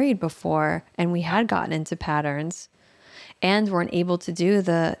was married before and we had gotten into patterns and weren't able to do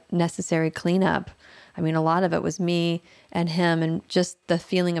the necessary cleanup. I mean, a lot of it was me and him and just the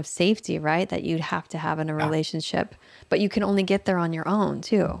feeling of safety, right? That you'd have to have in a yeah, relationship, but you can only get there on your own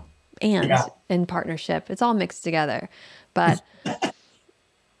too. And yeah, in partnership, it's all mixed together. But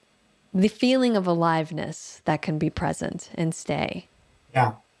the feeling of aliveness that can be present and stay.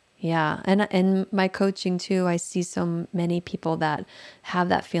 yeah, Yeah. And in my coaching too, I see so many people that have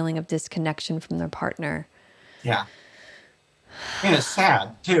that feeling of disconnection from their partner. yeah. And it's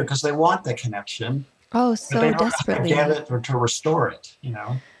sad too, because they want the connection, Oh, but they so don't know how to get desperately. it or to restore it, you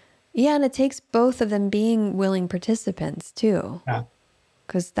know? Yeah. And it takes both of them being willing participants too, Yeah,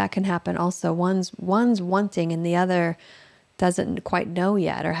 because that can happen also. One's wanting and the other doesn't quite know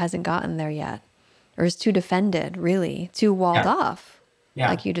yet or hasn't gotten there yet or is too defended, really, too walled yeah, off, yeah.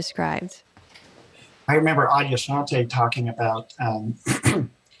 like you described. I remember Adyashanti talking about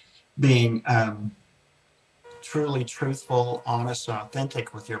being truly truthful, honest, and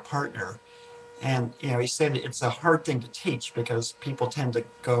authentic with your partner. And, he said it's a hard thing to teach because people tend to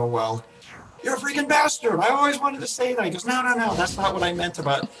go, well, you're a freaking bastard. I always wanted to say that. He goes, no, no, no, that's not what I meant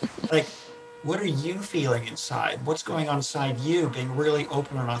about, like, what are you feeling inside? What's going on inside you? Being really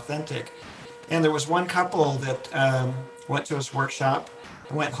open and authentic. And there was one couple that went to his workshop,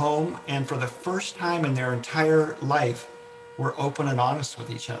 went home, and for the first time in their entire life, were open and honest with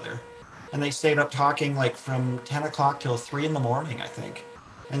each other. And they stayed up talking like from 10 o'clock till 3 in the morning, I think.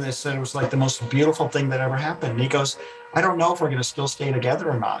 And they said it was like the most beautiful thing that ever happened. And he goes, I don't know if we're going to still stay together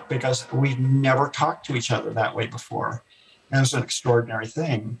or not because we've never talked to each other that way before. And it was an extraordinary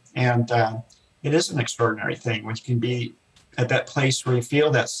thing. And it is an extraordinary thing when you can be at that place where you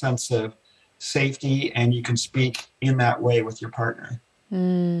feel that sense of safety and you can speak in that way with your partner.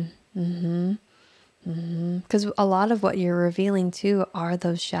 Because a lot of what you're revealing too are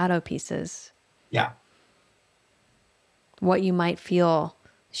those shadow pieces. Yeah. What you might feel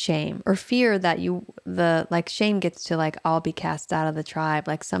shame or fear that like shame gets to like, I'll be cast out of the tribe,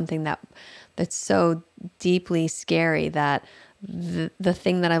 like something that's so deeply scary that the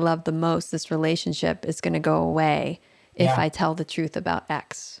thing that I love the most, this relationship, is going to go away if Yeah. I tell the truth about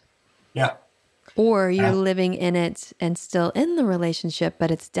X. Yeah. Or you're Yeah. living in it and still in the relationship, but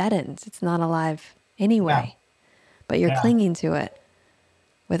it's deadened. It's not alive Yeah. anyway, but you're Yeah. clinging to it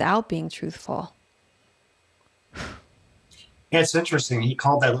without being truthful. Yeah, it's interesting. He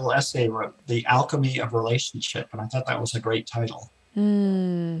called that little essay "The Alchemy of Relationship," and I thought that was a great title.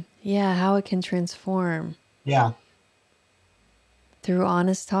 Yeah, how it can transform Yeah, through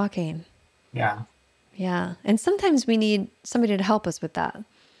honest talking. yeah, Yeah. And sometimes we need somebody to help us with that,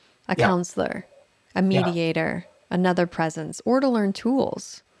 a yeah, counselor, a yeah, mediator, another presence, or to learn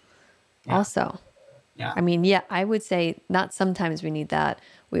tools yeah, also. yeah, I mean, yeah, I would say not sometimes we need that.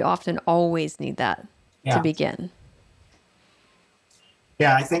 We often always need that to yeah. begin.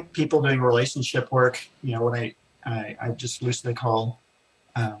 Yeah, I think people doing relationship work, what I just loosely call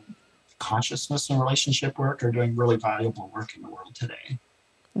um, consciousness and relationship work, are doing really valuable work in the world today.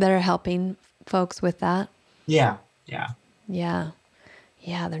 That are helping folks with that. Yeah, yeah, Yeah.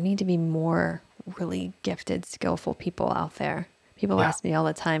 Yeah, there need to be more really gifted, skillful people out there. People yeah. ask me all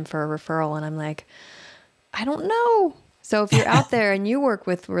the time for a referral, and I'm like, I don't know. So if you're out there and you work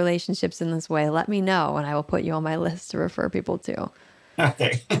with relationships in this way, let me know and I will put you on my list to refer people to.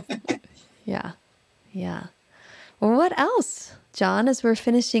 Okay. Yeah. Yeah. Well, what else, John, as we're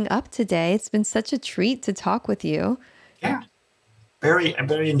finishing up today? It's been such a treat to talk with you. Yeah, very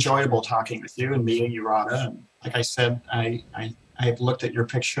enjoyable talking with you and meeting you, Rada. And like I said, I've looked at your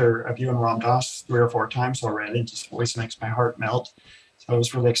picture of you and Ram Dass 3 or 4 times already. It just always makes my heart melt. So I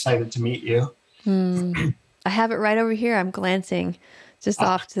was really excited to meet you. I have it right over here. I'm glancing just Oh,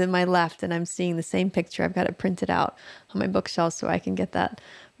 off to my left and I'm seeing the same picture. I've got it printed out on my bookshelf so I can get that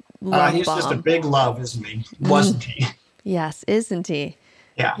love he's just a bomb. big love, isn't he? Wasn't he? Yes, isn't he?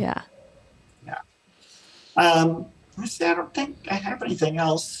 Yeah, Yeah. yeah. Let's see, I don't think I have anything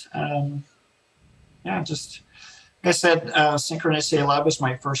else. Yeah, just like I said, Synchronicity of Love is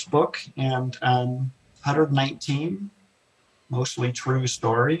my first book, and 119 mostly true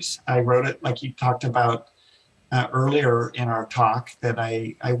stories. I wrote it like you talked about earlier in our talk, that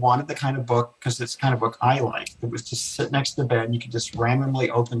I wanted the kind of book, because it's the kind of book I like, that was just sit next to the bed and you could just randomly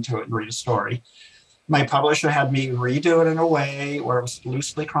open to it and read a story. My publisher had me redo it in a way where it was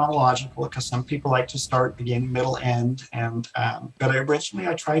loosely chronological, because some people like to start beginning, middle, end. And but originally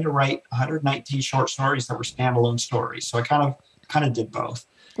I tried to write 119 short stories that were standalone stories. So I kind of did both.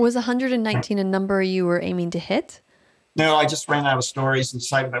 Was 119 a number you were aiming to hit? No, I just ran out of stories and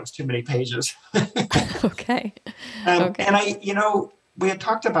decided that was too many pages. Okay. And Okay. we had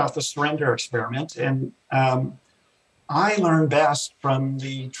talked about the surrender experiment, and I learn best from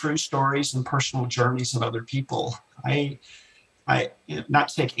the true stories and personal journeys of other people. I not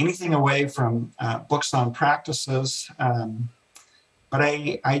to take anything away from books on practices, but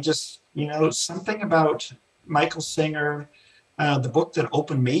I just, something about Michael Singer, the book that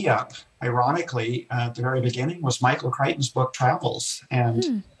opened me up, ironically, at the very beginning was Michael Crichton's book Travels.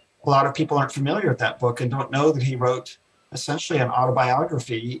 And a lot of people aren't familiar with that book and don't know that he wrote essentially an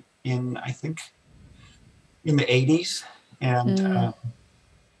autobiography I think, in the 80s. And,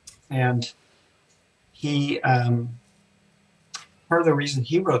 and he, part of the reason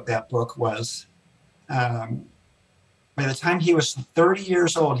he wrote that book was um, by the time he was 30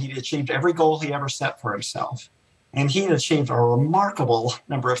 years old, he'd achieved every goal he ever set for himself. And he had achieved a remarkable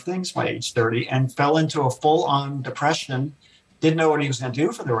number of things by age 30 and fell into a full on depression, didn't know what he was going to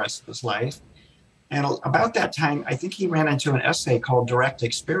do for the rest of his life. And about that time, I think he ran into an essay called Direct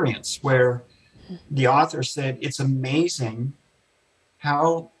Experience, where the author said, it's amazing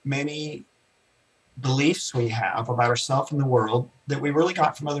how many beliefs we have about ourselves and the world that we really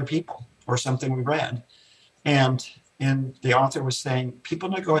got from other people or something we read. And the author was saying people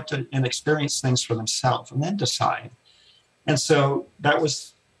need to go out and experience things for themselves and then decide. And so that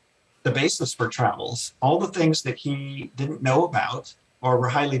was the basis for Travels. All the things that he didn't know about or were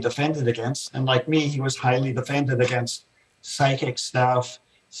highly defended against. And like me, he was highly defended against psychic stuff,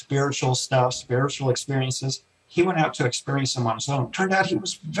 spiritual experiences. He went out to experience them on his own. Turned out he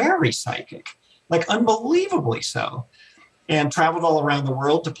was very psychic, like unbelievably so, and traveled all around the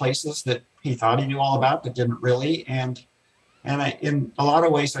world to places that he thought he knew all about, but didn't really. And in a lot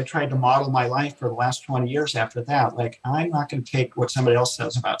of ways, I tried to model my life for the last 20 years after that. Like, I'm not going to take what somebody else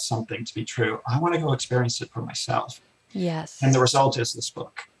says about something to be true. I want to go experience it for myself. And the Yes. result is this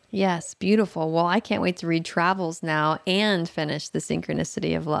book. Yes. Beautiful. Well, I can't wait to read Travels now and finish The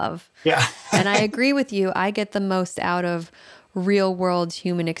Synchronicity of Love. Yeah. And I agree with you. I get the most out of real world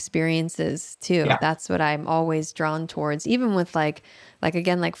human experiences too. Yeah. That's what I'm always drawn towards, even with like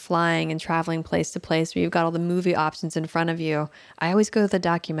flying and traveling place to place where you've got all the movie options in front of you. I always go to the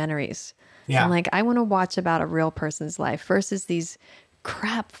documentaries. I'm Yeah. like, I want to watch about a real person's life versus these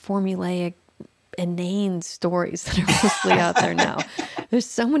crap formulaic inane stories that are mostly out there now. There's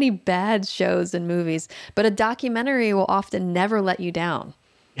so many bad shows and movies, but a documentary will often never let you down.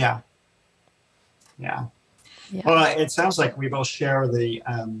 Yeah. Yeah. Yeah. Well, it sounds like we both share the,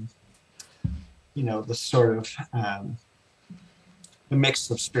 the sort of the mix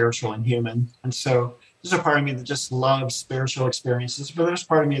of spiritual and human. And so there's a part of me that just loves spiritual experiences, but there's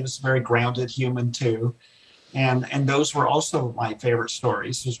part of me that's very grounded human too. And those were also my favorite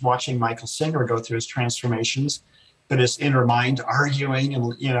stories, was watching Michael Singer go through his transformations, but his inner mind arguing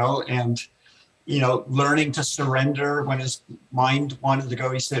and learning to surrender when his mind wanted to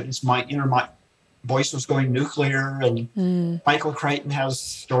go. He said his inner mind voice was going nuclear. And Michael Crichton has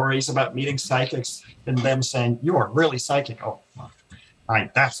stories about meeting psychics and them saying, "You are really psychic." Oh, well,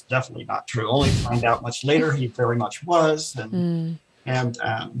 that's definitely not true. Only to find out much later he very much was.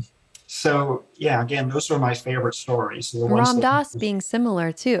 So yeah, again, those are my favorite stories. The ones Ram Dass being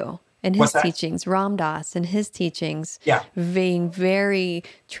similar too in his What's that? teachings. Ram Dass and his teachings Yeah. being very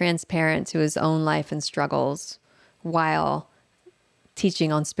transparent to his own life and struggles while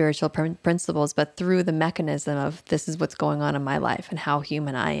teaching on spiritual principles, but through the mechanism of this is what's going on in my life and how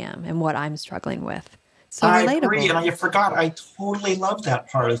human I am and what I'm struggling with. So I relatable. agree, and I forgot. I totally love that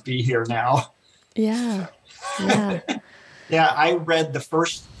part of Be Here Now. Yeah. Yeah. Yeah, I read the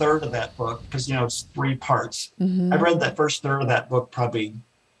first third of that book because, it's 3 parts. Mm-hmm. I read that first third of that book probably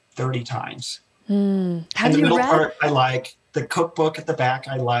 30 times. Have And the you middle read? part I like. The cookbook at the back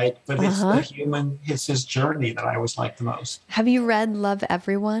I like, but it's Uh-huh. it's his journey that I always like the most. Have you read Love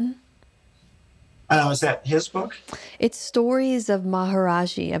Everyone? Is that his book? It's stories of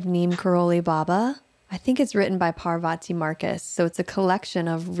Maharaji, of Neem Karoli Baba. I think it's written by Parvati Marcus. So it's a collection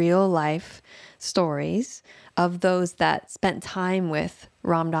of real life stories of those that spent time with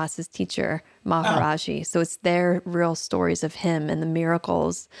Ram Dass's teacher, Maharaji. So it's their real stories of him and the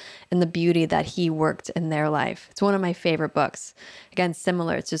miracles and the beauty that he worked in their life. It's one of my favorite books. Again,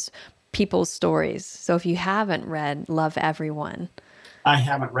 similar. It's just people's stories. So if you haven't read Love Everyone, I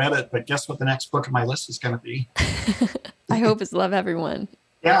haven't read it, but guess what the next book on my list is going to be? I hope it's Love Everyone.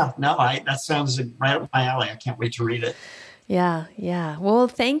 Yeah, no, that sounds right up my alley. I can't wait to read it. Yeah, yeah. Well,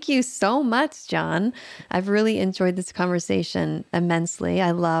 thank you so much, John. I've really enjoyed this conversation immensely.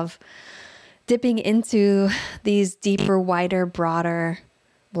 I love dipping into these deeper, wider, broader,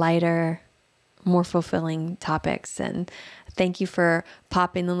 lighter, more fulfilling topics. And thank you for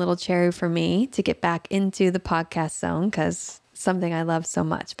popping the little cherry for me to get back into the podcast zone, because something I love so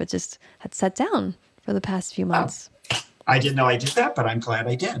much, but just had set down for the past few months. I didn't know I did that, but I'm glad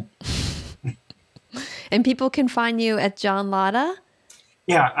I did. And people can find you at John Latta.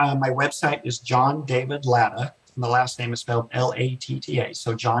 Yeah, my website is John David Latta, and the last name is spelled Latta.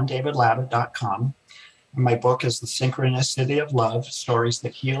 So johndavidlatta.com. And my book is The Synchronicity of Love, Stories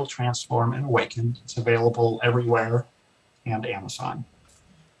That Heal, Transform, and Awaken. It's available everywhere and Amazon.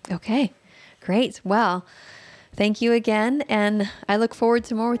 Okay, great. Well, thank you again. And I look forward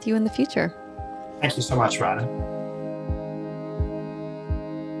to more with you in the future. Thank you so much, Rana.